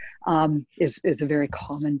here, is a very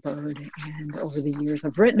common bird. And over the years,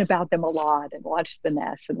 I've written about them a lot and watched the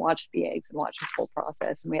nests and watched the eggs and watched this whole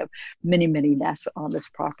process. And we have many, many nests on this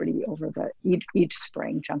property over each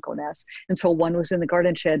spring, junco nests. And so one was in the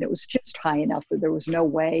garden shed. It was just high enough that there was no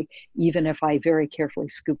way, even if I very carefully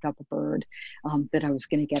scooped up a bird, that I was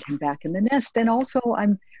going to get him back in the nest. And also,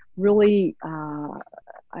 I'm really,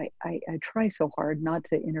 I try so hard not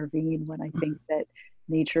to intervene when I think that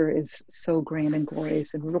nature is so grand and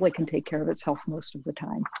glorious and really can take care of itself most of the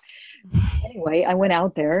time. Anyway, I went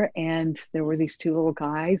out there and there were these two little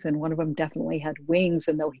guys, and one of them definitely had wings,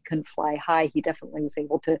 and though he couldn't fly high, he definitely was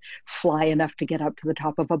able to fly enough to get up to the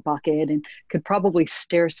top of a bucket and could probably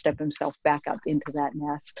stair step himself back up into that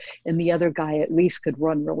nest. And the other guy at least could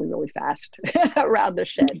run really, really fast around the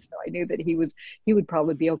shed. So I knew that he would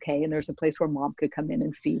probably be okay. And there's a place where mom could come in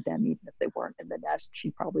and feed them, even if they weren't in the nest.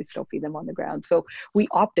 She'd probably still feed them on the ground. So we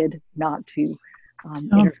opted not to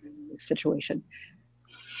intervene in this situation,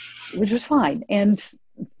 which was fine. And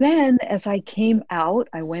then as I came out,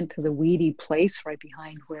 I went to the weedy place right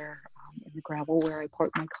behind where, in the gravel where I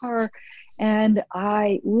parked my car. And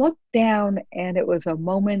I looked down, and it was a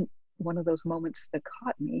moment, one of those moments that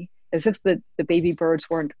caught me, as if the baby birds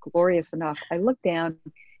weren't glorious enough. I looked down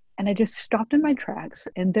and I just stopped in my tracks.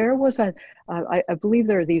 And there was I believe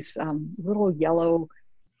there are these little yellow,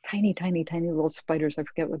 tiny, tiny, tiny little spiders. I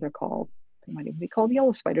forget what they're called. They might even be called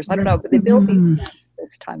yellow spiders. I don't know, but they build these nests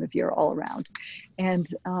this time of year all around. And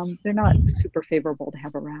they're not super favorable to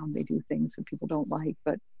have around. They do things that people don't like.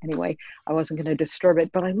 But anyway, I wasn't going to disturb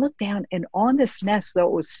it. But I looked down, and on this nest, though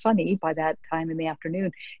it was sunny by that time in the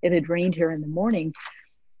afternoon, it had rained here in the morning.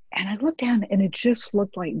 And I looked down, and it just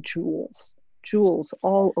looked like jewels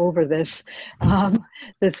all over this,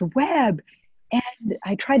 this web. And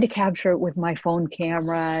I tried to capture it with my phone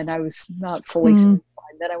camera, and I was not fully satisfied.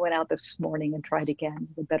 Then I went out this morning and tried again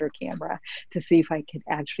with a better camera to see if I could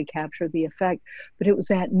actually capture the effect. But it was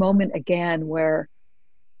that moment again where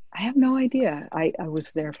I have no idea. I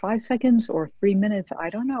was there 5 seconds or 3 minutes,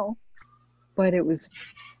 I don't know. But it was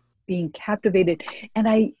being captivated. And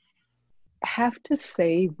I have to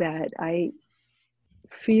say that I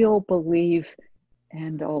believe,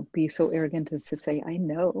 and I'll be so arrogant as to say I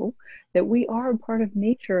know that we are a part of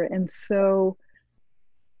nature. And so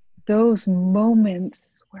those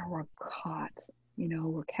moments where we're caught,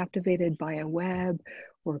 we're captivated by a web,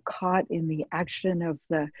 we're caught in the action of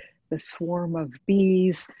the swarm of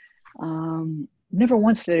bees. Never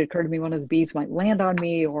once did it occur to me one of the bees might land on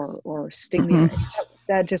me or sting me.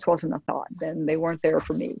 That just wasn't a thought. Then they weren't there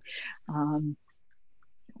for me.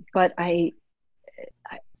 But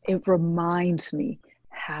it reminds me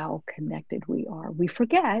how connected we are. We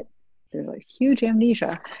forget, there's a huge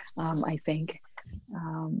amnesia, I think,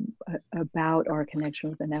 about our connection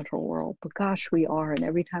with the natural world. But gosh, we are. And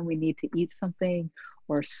every time we need to eat something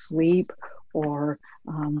or sleep or,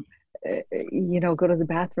 go to the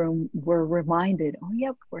bathroom, we're reminded, oh,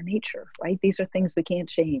 yep, we're nature, right? These are things we can't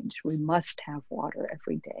change. We must have water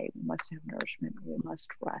every day. We must have nourishment. We must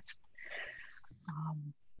rest.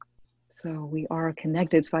 So we are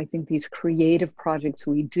connected. So I think these creative projects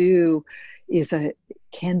we do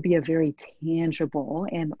can be a very tangible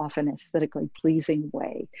and often aesthetically pleasing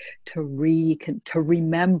way to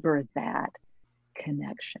remember that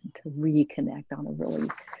connection, to reconnect on a really,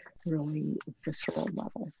 really visceral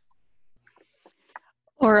level.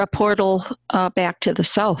 Or a portal back to the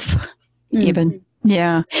self, even.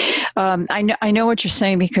 Yeah. I know what you're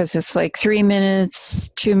saying, because it's like 3 minutes,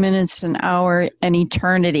 2 minutes, an hour, an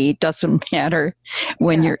eternity doesn't matter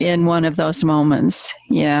when you're in one of those moments.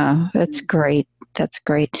 Yeah, that's great. That's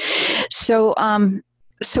great. So,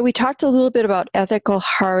 so we talked a little bit about ethical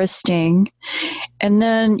harvesting, and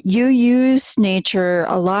then you use nature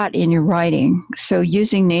a lot in your writing. So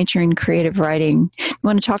using nature in creative writing. You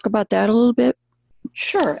want to talk about that a little bit?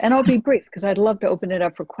 Sure, and I'll be brief because I'd love to open it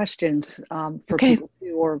up for questions for people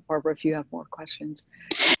too, or Barbara, if you have more questions.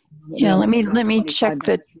 Yeah, let me check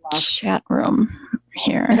the chat room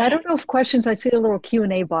here. And I don't know if questions, I see a little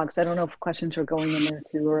Q&A box. I don't know if questions are going in there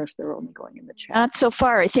too, or if they're only going in the chat. Not so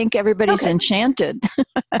far. I think everybody's enchanted.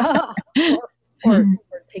 or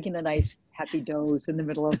taking a nice happy doze in the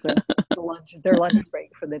middle of their lunch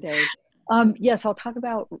break for the day. Yes, I'll talk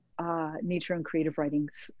about nature and creative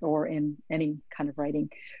writings, or in any kind of writing.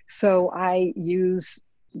 So I use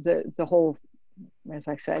the whole, as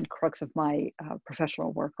I said, crux of my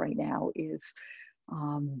professional work right now is,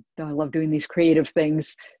 I love doing these creative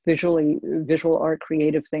things, visual art,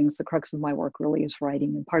 creative things. The crux of my work really is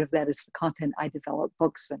writing. And part of that is the content I develop,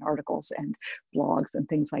 books and articles and blogs and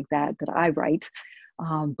things like that I write.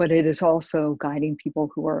 But it is also guiding people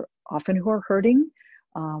who are hurting,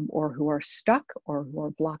 or who are stuck, or who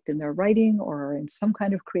are blocked in their writing, or are in some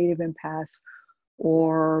kind of creative impasse,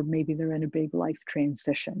 or maybe they're in a big life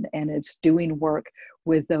transition. And it's doing work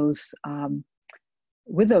with those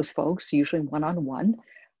folks, usually one-on-one,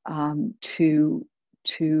 to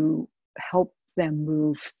help them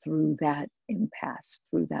move through that impasse,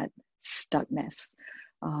 through that stuckness,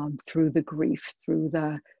 through the grief, through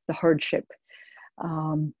the hardship.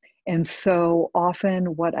 And so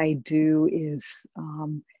often what I do is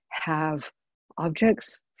have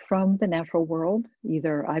objects from the natural world.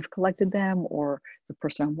 Either I've collected them, or the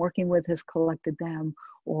person I'm working with has collected them,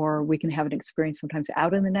 or we can have an experience sometimes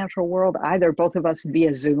out in the natural world, either both of us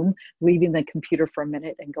via Zoom, leaving the computer for a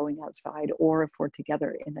minute and going outside, or if we're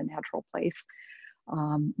together in a natural place.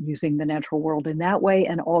 Using the natural world in that way,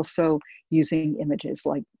 and also using images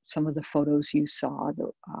like some of the photos you saw.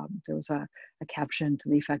 There was a caption to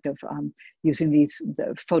the effect of using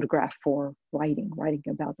the photograph for writing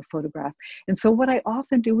about the photograph. And so what I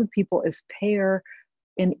often do with people is pair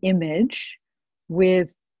an image with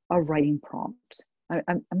a writing prompt.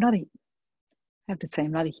 I'm not I have to say,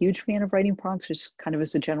 I'm not a huge fan of writing prompts, just kind of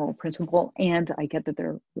as a general principle. And I get that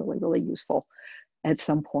they're really, really useful at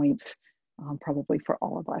some points. Probably for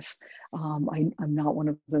all of us. I'm not one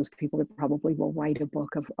of those people that probably will write a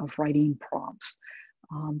book of writing prompts,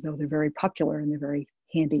 though they're very popular and they're very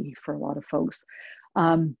handy for a lot of folks.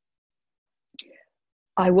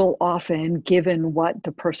 I will often, given what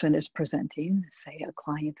the person is presenting, say a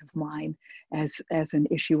client of mine, as an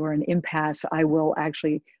issue or an impasse, I will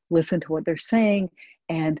actually listen to what they're saying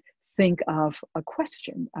and think of a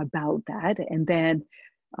question about that, and then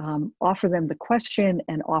offer them the question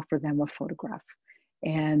and offer them a photograph.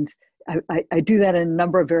 And I do that in a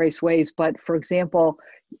number of various ways. But for example,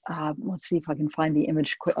 let's see if I can find the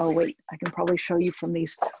image. Oh, wait, I can probably show you from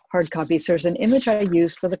these hard copies. There's an image I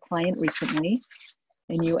used with a client recently.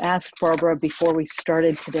 And you asked, Barbara, before we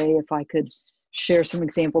started today, if I could share some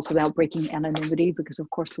examples without breaking anonymity, because of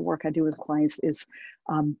course the work I do with clients is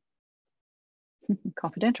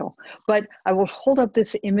confidential. But I will hold up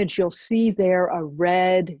this image. You'll see there a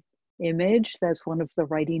red image. That's one of the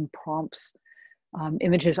writing prompts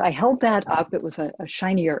images. I held that up. It was a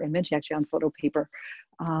shinier image, actually on photo paper,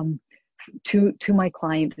 to my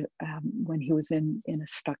client when he was in a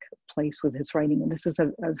stuck place with his writing. And this is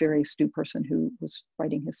a very astute person who was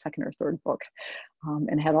writing his second or third book,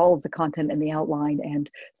 and had all of the content and the outline and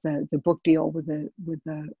the book deal with the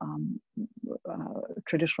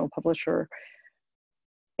traditional publisher,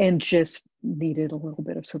 and just needed a little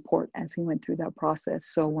bit of support as he went through that process.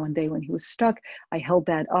 So one day when he was stuck, I held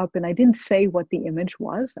that up, and I didn't say what the image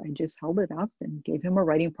was. I just held it up and gave him a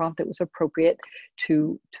writing prompt that was appropriate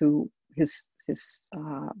to his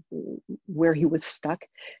where he was stuck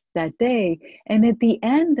that day. And at the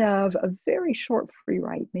end of a very short free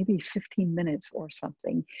write, maybe 15 minutes or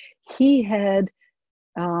something, he had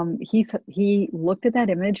he looked at that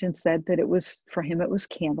image and said that it was, for him, it was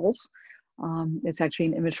candles. It's actually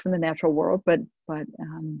an image from the natural world, but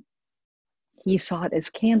he saw it as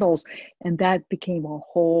candles, and that became a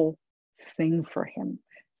whole thing for him.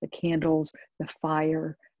 The candles, the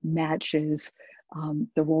fire, matches,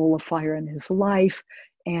 the role of fire in his life,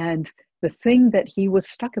 and the thing that he was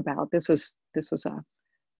stuck about. This was a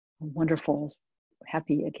wonderful,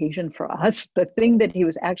 happy occasion for us. The thing that he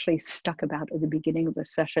was actually stuck about at the beginning of the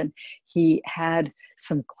session, he had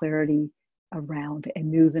some clarity around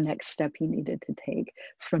and knew the next step he needed to take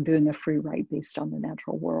from doing a free write based on the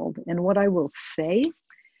natural world. And what I will say,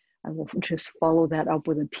 I will just follow that up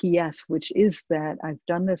with a PS, which is that I've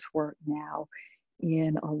done this work now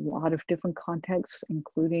in a lot of different contexts,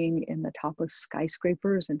 including in the top of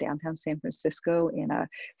skyscrapers in downtown San Francisco, in a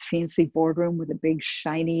fancy boardroom with a big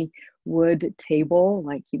shiny wood table,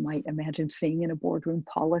 like you might imagine seeing in a boardroom,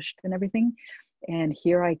 polished and everything. And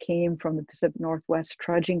here I came from the Pacific Northwest,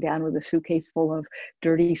 trudging down with a suitcase full of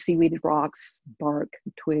dirty seaweed rocks, bark,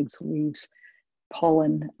 twigs, leaves,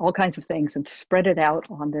 pollen, all kinds of things, and spread it out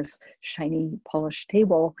on this shiny polished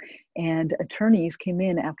table. And attorneys came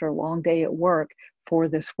in after a long day at work for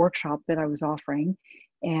this workshop that I was offering.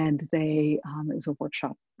 And it was a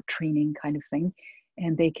workshop training kind of thing.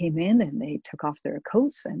 And they came in and they took off their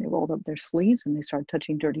coats and they rolled up their sleeves and they started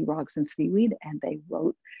touching dirty rocks and seaweed. And they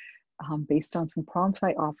wrote based on some prompts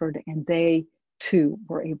I offered. And they too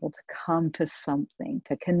were able to come to something,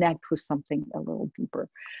 to connect with something a little deeper.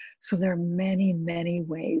 So there are many, many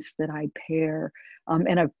ways that I pair,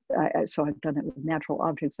 so I've done it with natural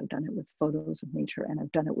objects, I've done it with photos of nature, and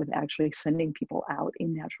I've done it with actually sending people out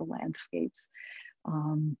in natural landscapes,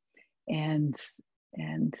 and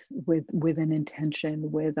with an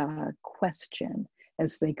intention, with a question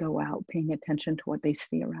as they go out, paying attention to what they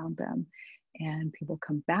see around them, and people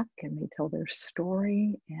come back and they tell their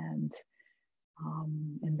story, and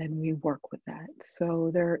then we work with that.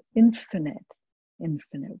 So there are infinite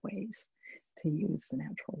ways to use the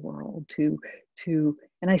natural world to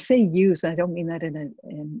and I say use, and I don't mean that in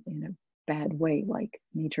a bad way, like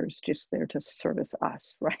nature's just there to service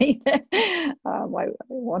us, right? I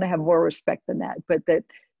want to have more respect than that, but that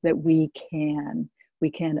we can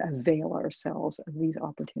avail ourselves of these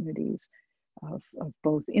opportunities of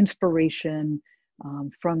both inspiration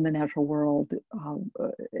from the natural world.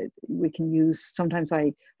 We can use, sometimes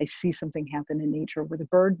I see something happen in nature with a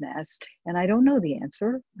bird nest, and I don't know the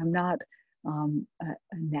answer. I'm not a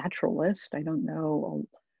naturalist. I don't know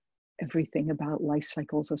everything about life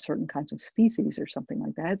cycles of certain kinds of species or something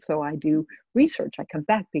like that. So I do research. I come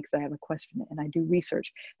back because I have a question and I do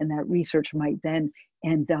research, and that research might then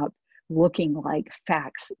end up looking like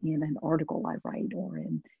facts in an article I write or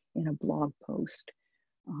in a blog post.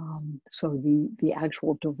 So the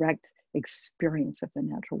actual direct experience of the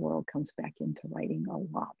natural world comes back into writing a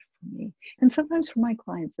lot for me, and sometimes for my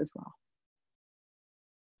clients as well.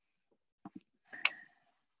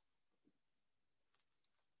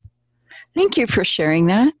 Thank you for sharing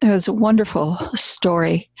that. That was a wonderful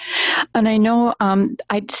story. And I know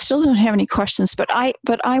I still don't have any questions, but I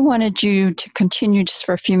wanted you to continue just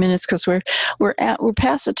for a few minutes because we're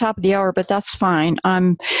past the top of the hour, but that's fine.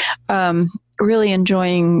 I'm really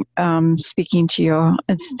enjoying speaking to you.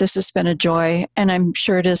 This has been a joy, and I'm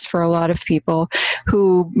sure it is for a lot of people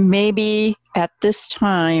who maybe at this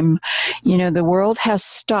time, the world has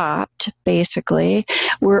stopped, basically.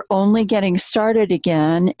 We're only getting started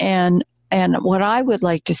again, and what I would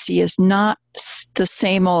like to see is not the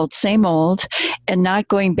same old, and not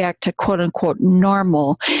going back to quote unquote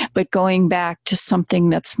normal, but going back to something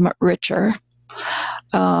that's richer.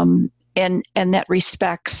 And that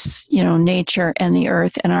respects, nature and the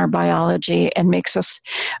earth and our biology, and makes us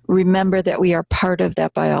remember that we are part of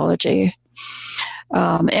that biology.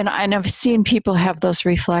 And I've seen people have those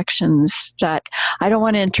reflections that I don't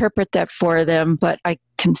want to interpret that for them, but I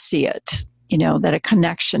can see it, that a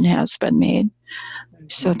connection has been made.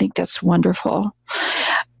 So I think that's wonderful.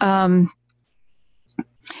 I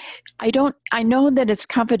know that it's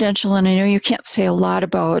confidential, and I know you can't say a lot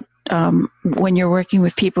about when you're working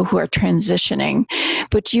with people who are transitioning,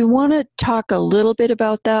 but do you want to talk a little bit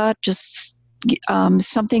about that? Just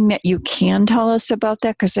something that you can tell us about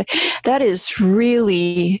that, because that is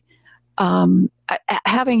really,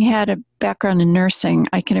 having had a background in nursing,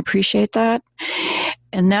 I can appreciate that.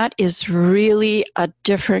 And that is really a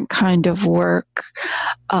different kind of work.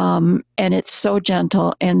 And it's so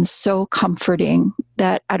gentle and so comforting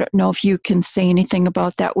that I don't know if you can say anything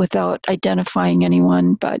about that without identifying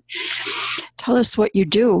anyone, but tell us what you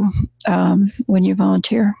do when you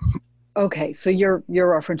volunteer. Okay, so you're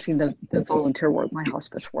referencing the volunteer work, my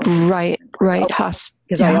hospice work. Right.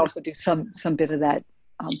 Because I also do some bit of that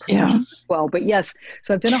Yeah. profession as well. But yes,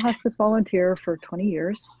 so I've been a hospice volunteer for 20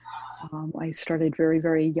 years. I started very,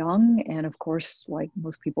 very young. And of course, like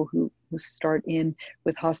most people who start in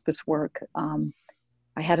with hospice work,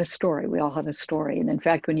 I had a story. We all had a story. And in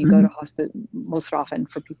fact, when you go to hospice, most often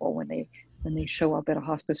for people when they show up at a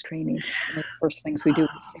hospice training, one of the first things we do is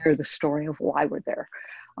share the story of why we're there.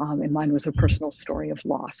 And mine was a personal story of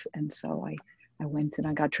loss. And so I went and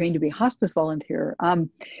I got trained to be a hospice volunteer.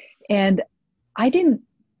 And I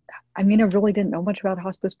really didn't know much about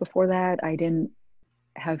hospice before that. I didn't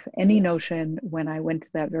have any notion when I went to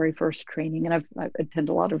that very first training, and I've attended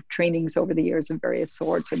a lot of trainings over the years of various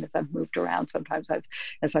sorts. And as I've moved around, sometimes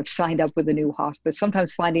as I've signed up with a new hospice,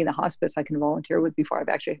 sometimes finding the hospice I can volunteer with before I've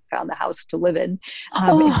actually found the house to live in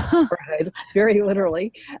the neighborhood, very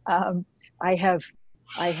literally. I have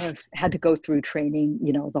had to go through training,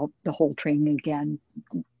 the whole training again,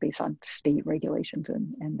 based on state regulations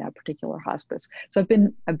and that particular hospice. So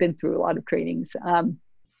I've been through a lot of trainings,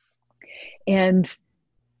 and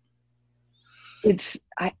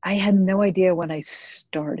I had no idea when I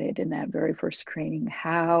started in that very first training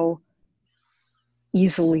how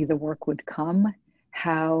easily the work would come,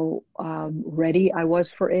 how ready I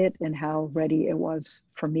was for it, and how ready it was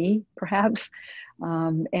for me, perhaps.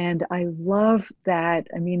 And I love that.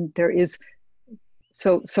 There is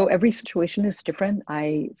so every situation is different.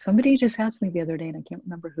 Somebody just asked me the other day, and I can't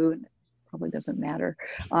remember who, and it probably doesn't matter.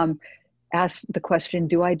 Asked the question,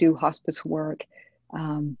 do I do hospice work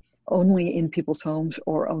only in people's homes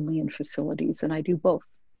or only in facilities? And I do both.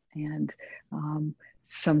 And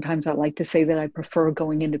sometimes I like to say that I prefer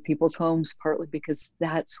going into people's homes, partly because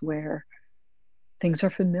that's where things are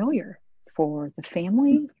familiar for the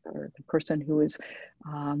family, for the person who is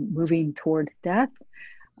moving toward death,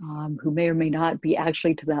 who may or may not be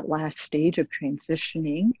actually to that last stage of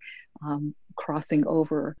transitioning, crossing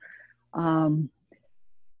over.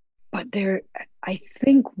 But I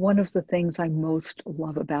think one of the things I most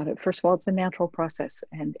love about it, first of all, it's a natural process,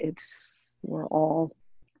 and we're all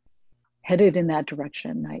headed in that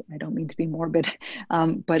direction. I don't mean to be morbid,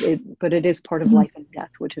 but it is part of life and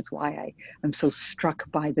death, which is why I'm so struck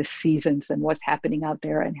by the seasons and what's happening out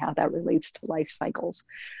there and how that relates to life cycles.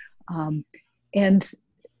 And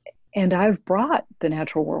I've brought the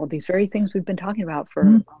natural world, these very things we've been talking about for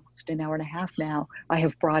almost an hour and a half now, I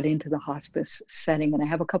have brought into the hospice setting. And I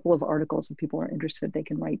have a couple of articles. If people are interested, they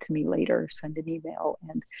can write to me later, send an email,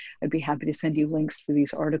 and I'd be happy to send you links to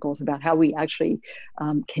these articles about how we actually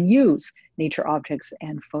can use nature objects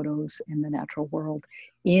and photos in the natural world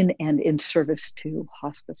in service to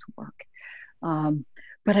hospice work.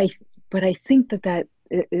 But I think that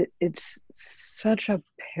it's such a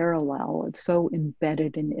parallel. It's so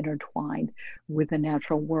embedded and intertwined with the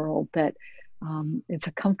natural world that it's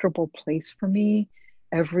a comfortable place for me.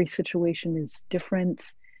 Every situation is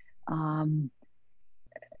different.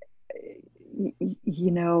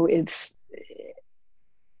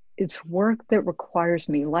 It's work that requires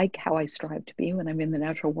me, like how I strive to be when I'm in the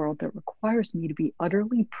natural world, that requires me to be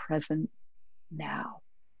utterly present now.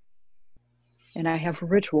 And I have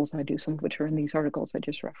rituals I do, some of which are in these articles I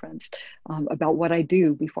just referenced, about what I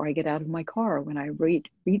do before I get out of my car, when I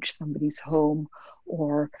reach somebody's home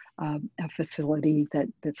or a facility that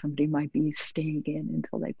somebody might be staying in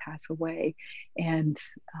until they pass away, and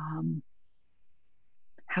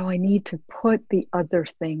how I need to put the other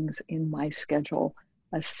things in my schedule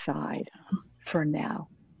aside for now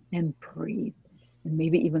and breathe, and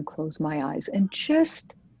maybe even close my eyes and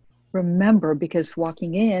just remember, because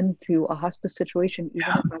walking into a hospice situation, even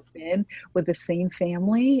if I've been with the same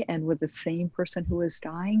family and with the same person who is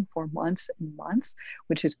dying for months and months,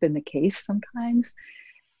 which has been the case sometimes,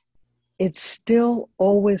 it's still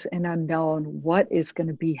always an unknown what is going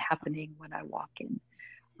to be happening when I walk in.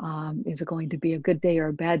 Is it going to be a good day or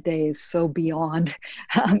a bad day is so beyond,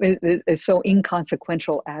 it's so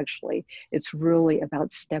inconsequential, actually. It's really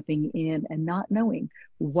about stepping in and not knowing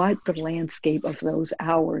what the landscape of those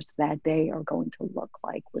hours that day are going to look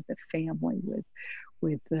like with the family,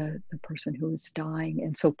 with the person who is dying.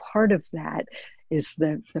 And so part of that is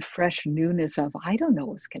the fresh newness of, I don't know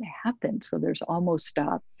what's going to happen. So there's almost,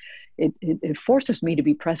 it forces me to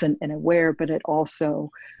be present and aware, but it also,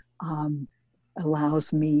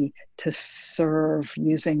 allows me to serve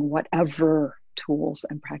using whatever tools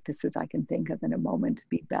and practices I can think of in a moment to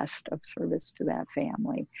be best of service to that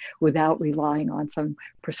family without relying on some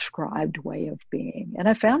prescribed way of being. And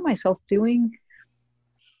I found myself doing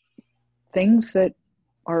things that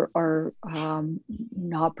are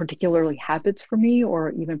not particularly habits for me,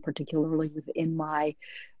 or even particularly within my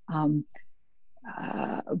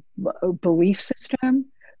belief system.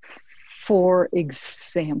 For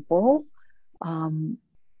example,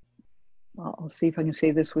 I'll see if I can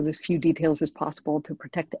say this with as few details as possible to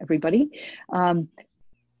protect everybody.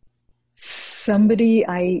 Somebody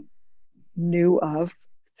I knew of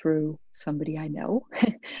through somebody I know.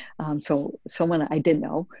 So someone I didn't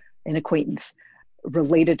know, an acquaintance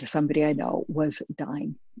related to somebody I know, was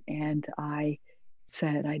dying. And I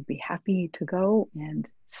said I'd be happy to go and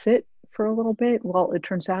sit for a little bit. Well, it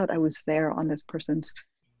turns out I was there on this person's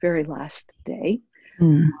very last day.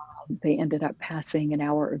 Mm. They ended up passing an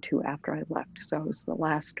hour or two after I left. So I was the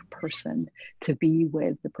last person to be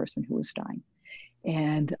with the person who was dying.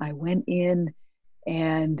 And I went in,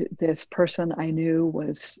 and this person I knew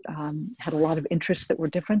was had a lot of interests that were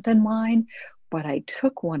different than mine, but I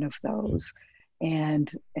took one of those,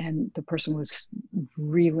 and the person was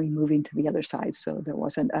really moving to the other side. So there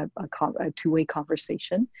wasn't a two-way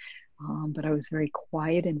conversation, but I was very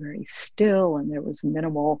quiet and very still, and there was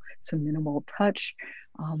some minimal touch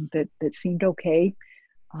that seemed okay,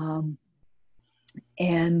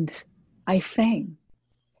 and I sang.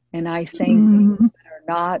 And I sang things that are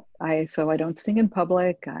not, so I don't sing in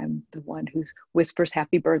public. I'm the one who whispers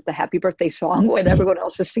the happy birthday song when everyone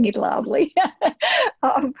else is singing loudly.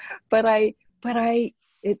 But I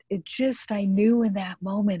knew in that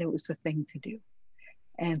moment it was the thing to do.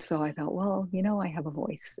 And so I thought, well, I have a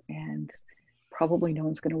voice, and probably no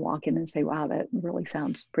one's going to walk in and say, wow, that really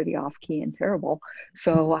sounds pretty off key and terrible.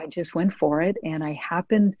 So I just went for it. And I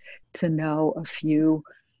happened to know a few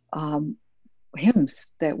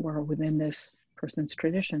hymns that were within this person's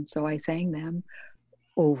tradition. So I sang them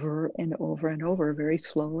over and over and over very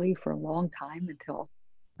slowly for a long time until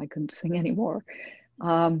I couldn't sing anymore.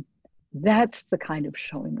 That's the kind of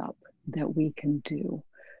showing up that we can do,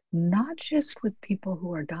 not just with people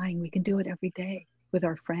who are dying. We can do it every day with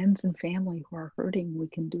our friends and family who are hurting. We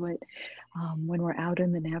can do it when we're out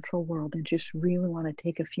in the natural world and just really want to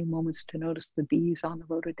take a few moments to notice the bees on the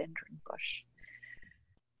rhododendron bush.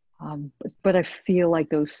 But I feel like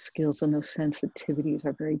those skills and those sensitivities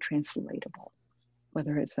are very translatable,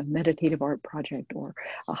 whether it's a meditative art project or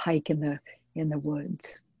a hike in the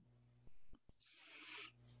woods.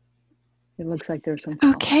 It looks like there's some.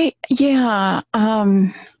 Okay, yeah.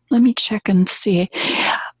 Let me check and see.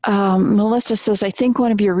 Melissa says, I think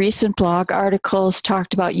one of your recent blog articles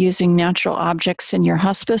talked about using natural objects in your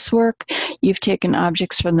hospice work. You've taken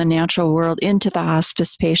objects from the natural world into the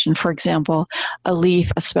hospice patient, for example, a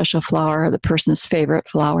leaf, a special flower, the person's favorite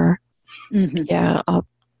flower. Mm-hmm. Yeah,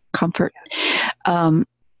 comfort. And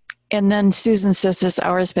then Susan says, this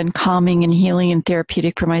hour has been calming and healing and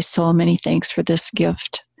therapeutic for my soul. Many thanks for this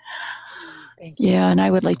gift. Yeah, and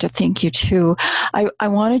I would like to thank you too. I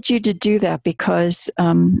wanted you to do that because,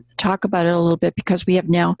 talk about it a little bit, because we have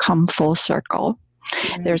now come full circle.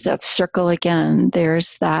 Mm-hmm. There's that circle again.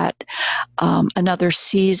 There's that another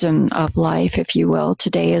season of life, if you will.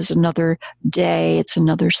 Today is another day. It's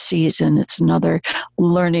another season. It's another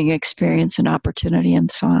learning experience and opportunity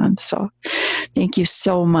and so on. So thank you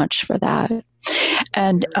so much for that.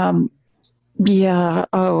 And yeah,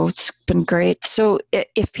 it's been great. So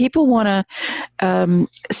if people want to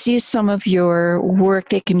see some of your work,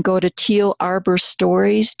 they can go to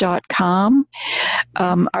tealarborstories.com.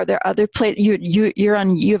 Are there other places? You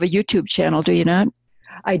have a YouTube channel, do you not?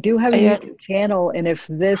 I do have a YouTube channel, and if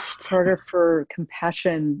this Charter for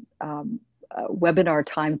Compassion webinar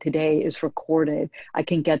time today is recorded, I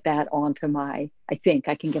can get that onto I think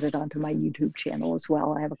I can get it onto my YouTube channel as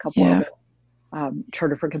well. I have a couple of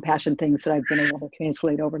Charter for Compassion things that I've been able to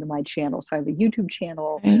translate over to my channel. So I have a YouTube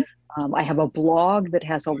channel. I have a blog that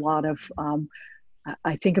has a lot of,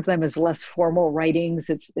 I think of them as less formal writings.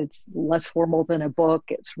 It's less formal than a book.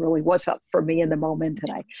 It's really what's up for me in the moment.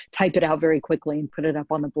 And I type it out very quickly and put it up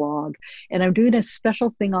on the blog. And I'm doing a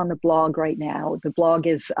special thing on the blog right now. The blog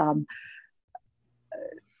is, I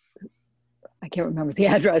can't remember the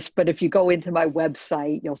address, but if you go into my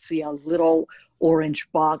website, you'll see a little orange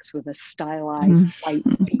box with a stylized white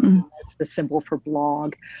bee. That's the symbol for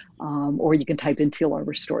blog. Or you can type in Teal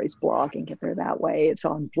Arbor Stories blog and get there that way. It's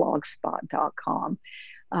on blogspot.com.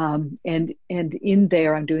 And in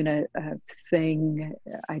there, I'm doing a thing.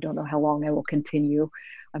 I don't know how long I will continue.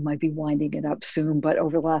 I might be winding it up soon, but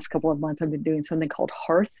over the last couple of months, I've been doing something called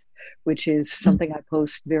Hearth, which is something I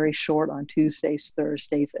post very short on Tuesdays,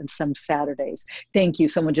 Thursdays, and some Saturdays. Thank you.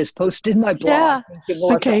 Someone just posted my blog. Yeah. Thank you,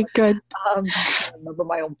 Melissa. Okay, good. I can't remember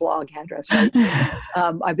my own blog address. Right?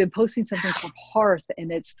 I've been posting something called Hearth, and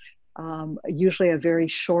it's usually a very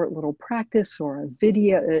short little practice or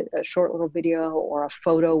a short little video or a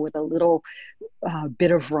photo with a little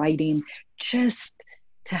bit of writing, just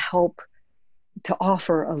to help to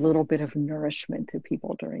offer a little bit of nourishment to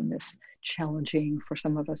people during this challenging, for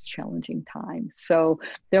some of us, challenging time. So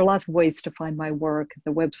there are lots of ways to find my work.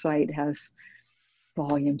 The website has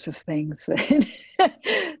volumes of things that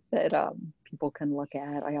people can look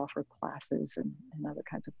at. I offer classes and other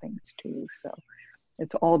kinds of things too. So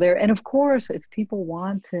it's all there. And of course, if people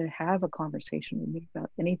want to have a conversation with me about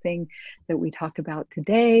anything that we talked about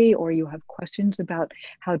today, or you have questions about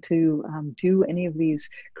how to do any of these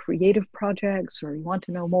creative projects, or you want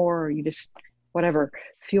to know more, or you just, whatever,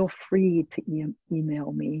 feel free to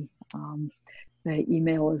email me. The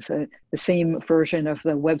email is the same version of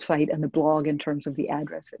the website and the blog in terms of the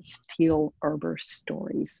address. It's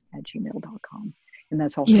tealarborstories@gmail.com. And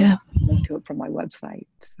that's also a link to it from my website.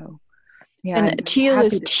 So yeah, and Teal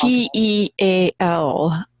is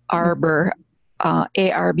TEAL, Arbor,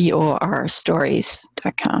 ARBOR,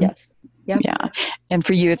 stories.com. Yes. Yep. Yeah. And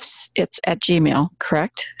for you, it's at Gmail,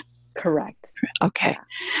 correct? Correct. Okay.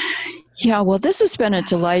 Yeah, well, this has been a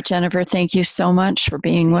delight, Jennifer. Thank you so much for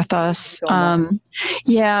being with us.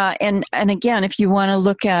 Yeah, and again, if you want to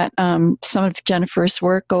look at some of Jennifer's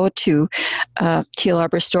work, go to Teal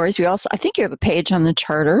Arbor Stories. We also, I think you have a page on the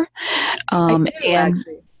charter. I do,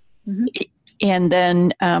 actually. Mm-hmm. And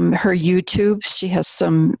then her YouTube, she has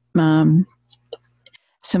some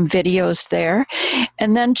videos there.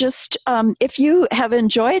 And then just, if you have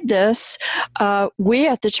enjoyed this, we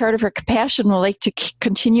at the Charter for Compassion would like to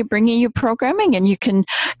continue bringing you programming, and you can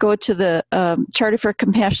go to the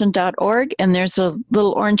charterforcompassion.org, and there's a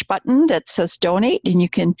little orange button that says donate, and you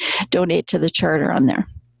can donate to the Charter on there.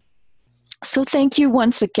 So thank you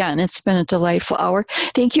once again. It's been a delightful hour.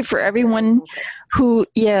 Thank you for everyone who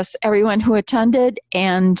attended,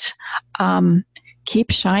 and keep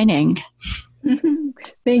shining.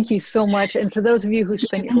 Thank you so much. And to those of you who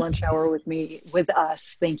spent your lunch hour with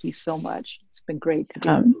us, thank you so much. It's been great to do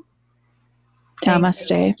it.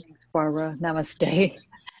 Namaste. Thanks, Barbara. Namaste.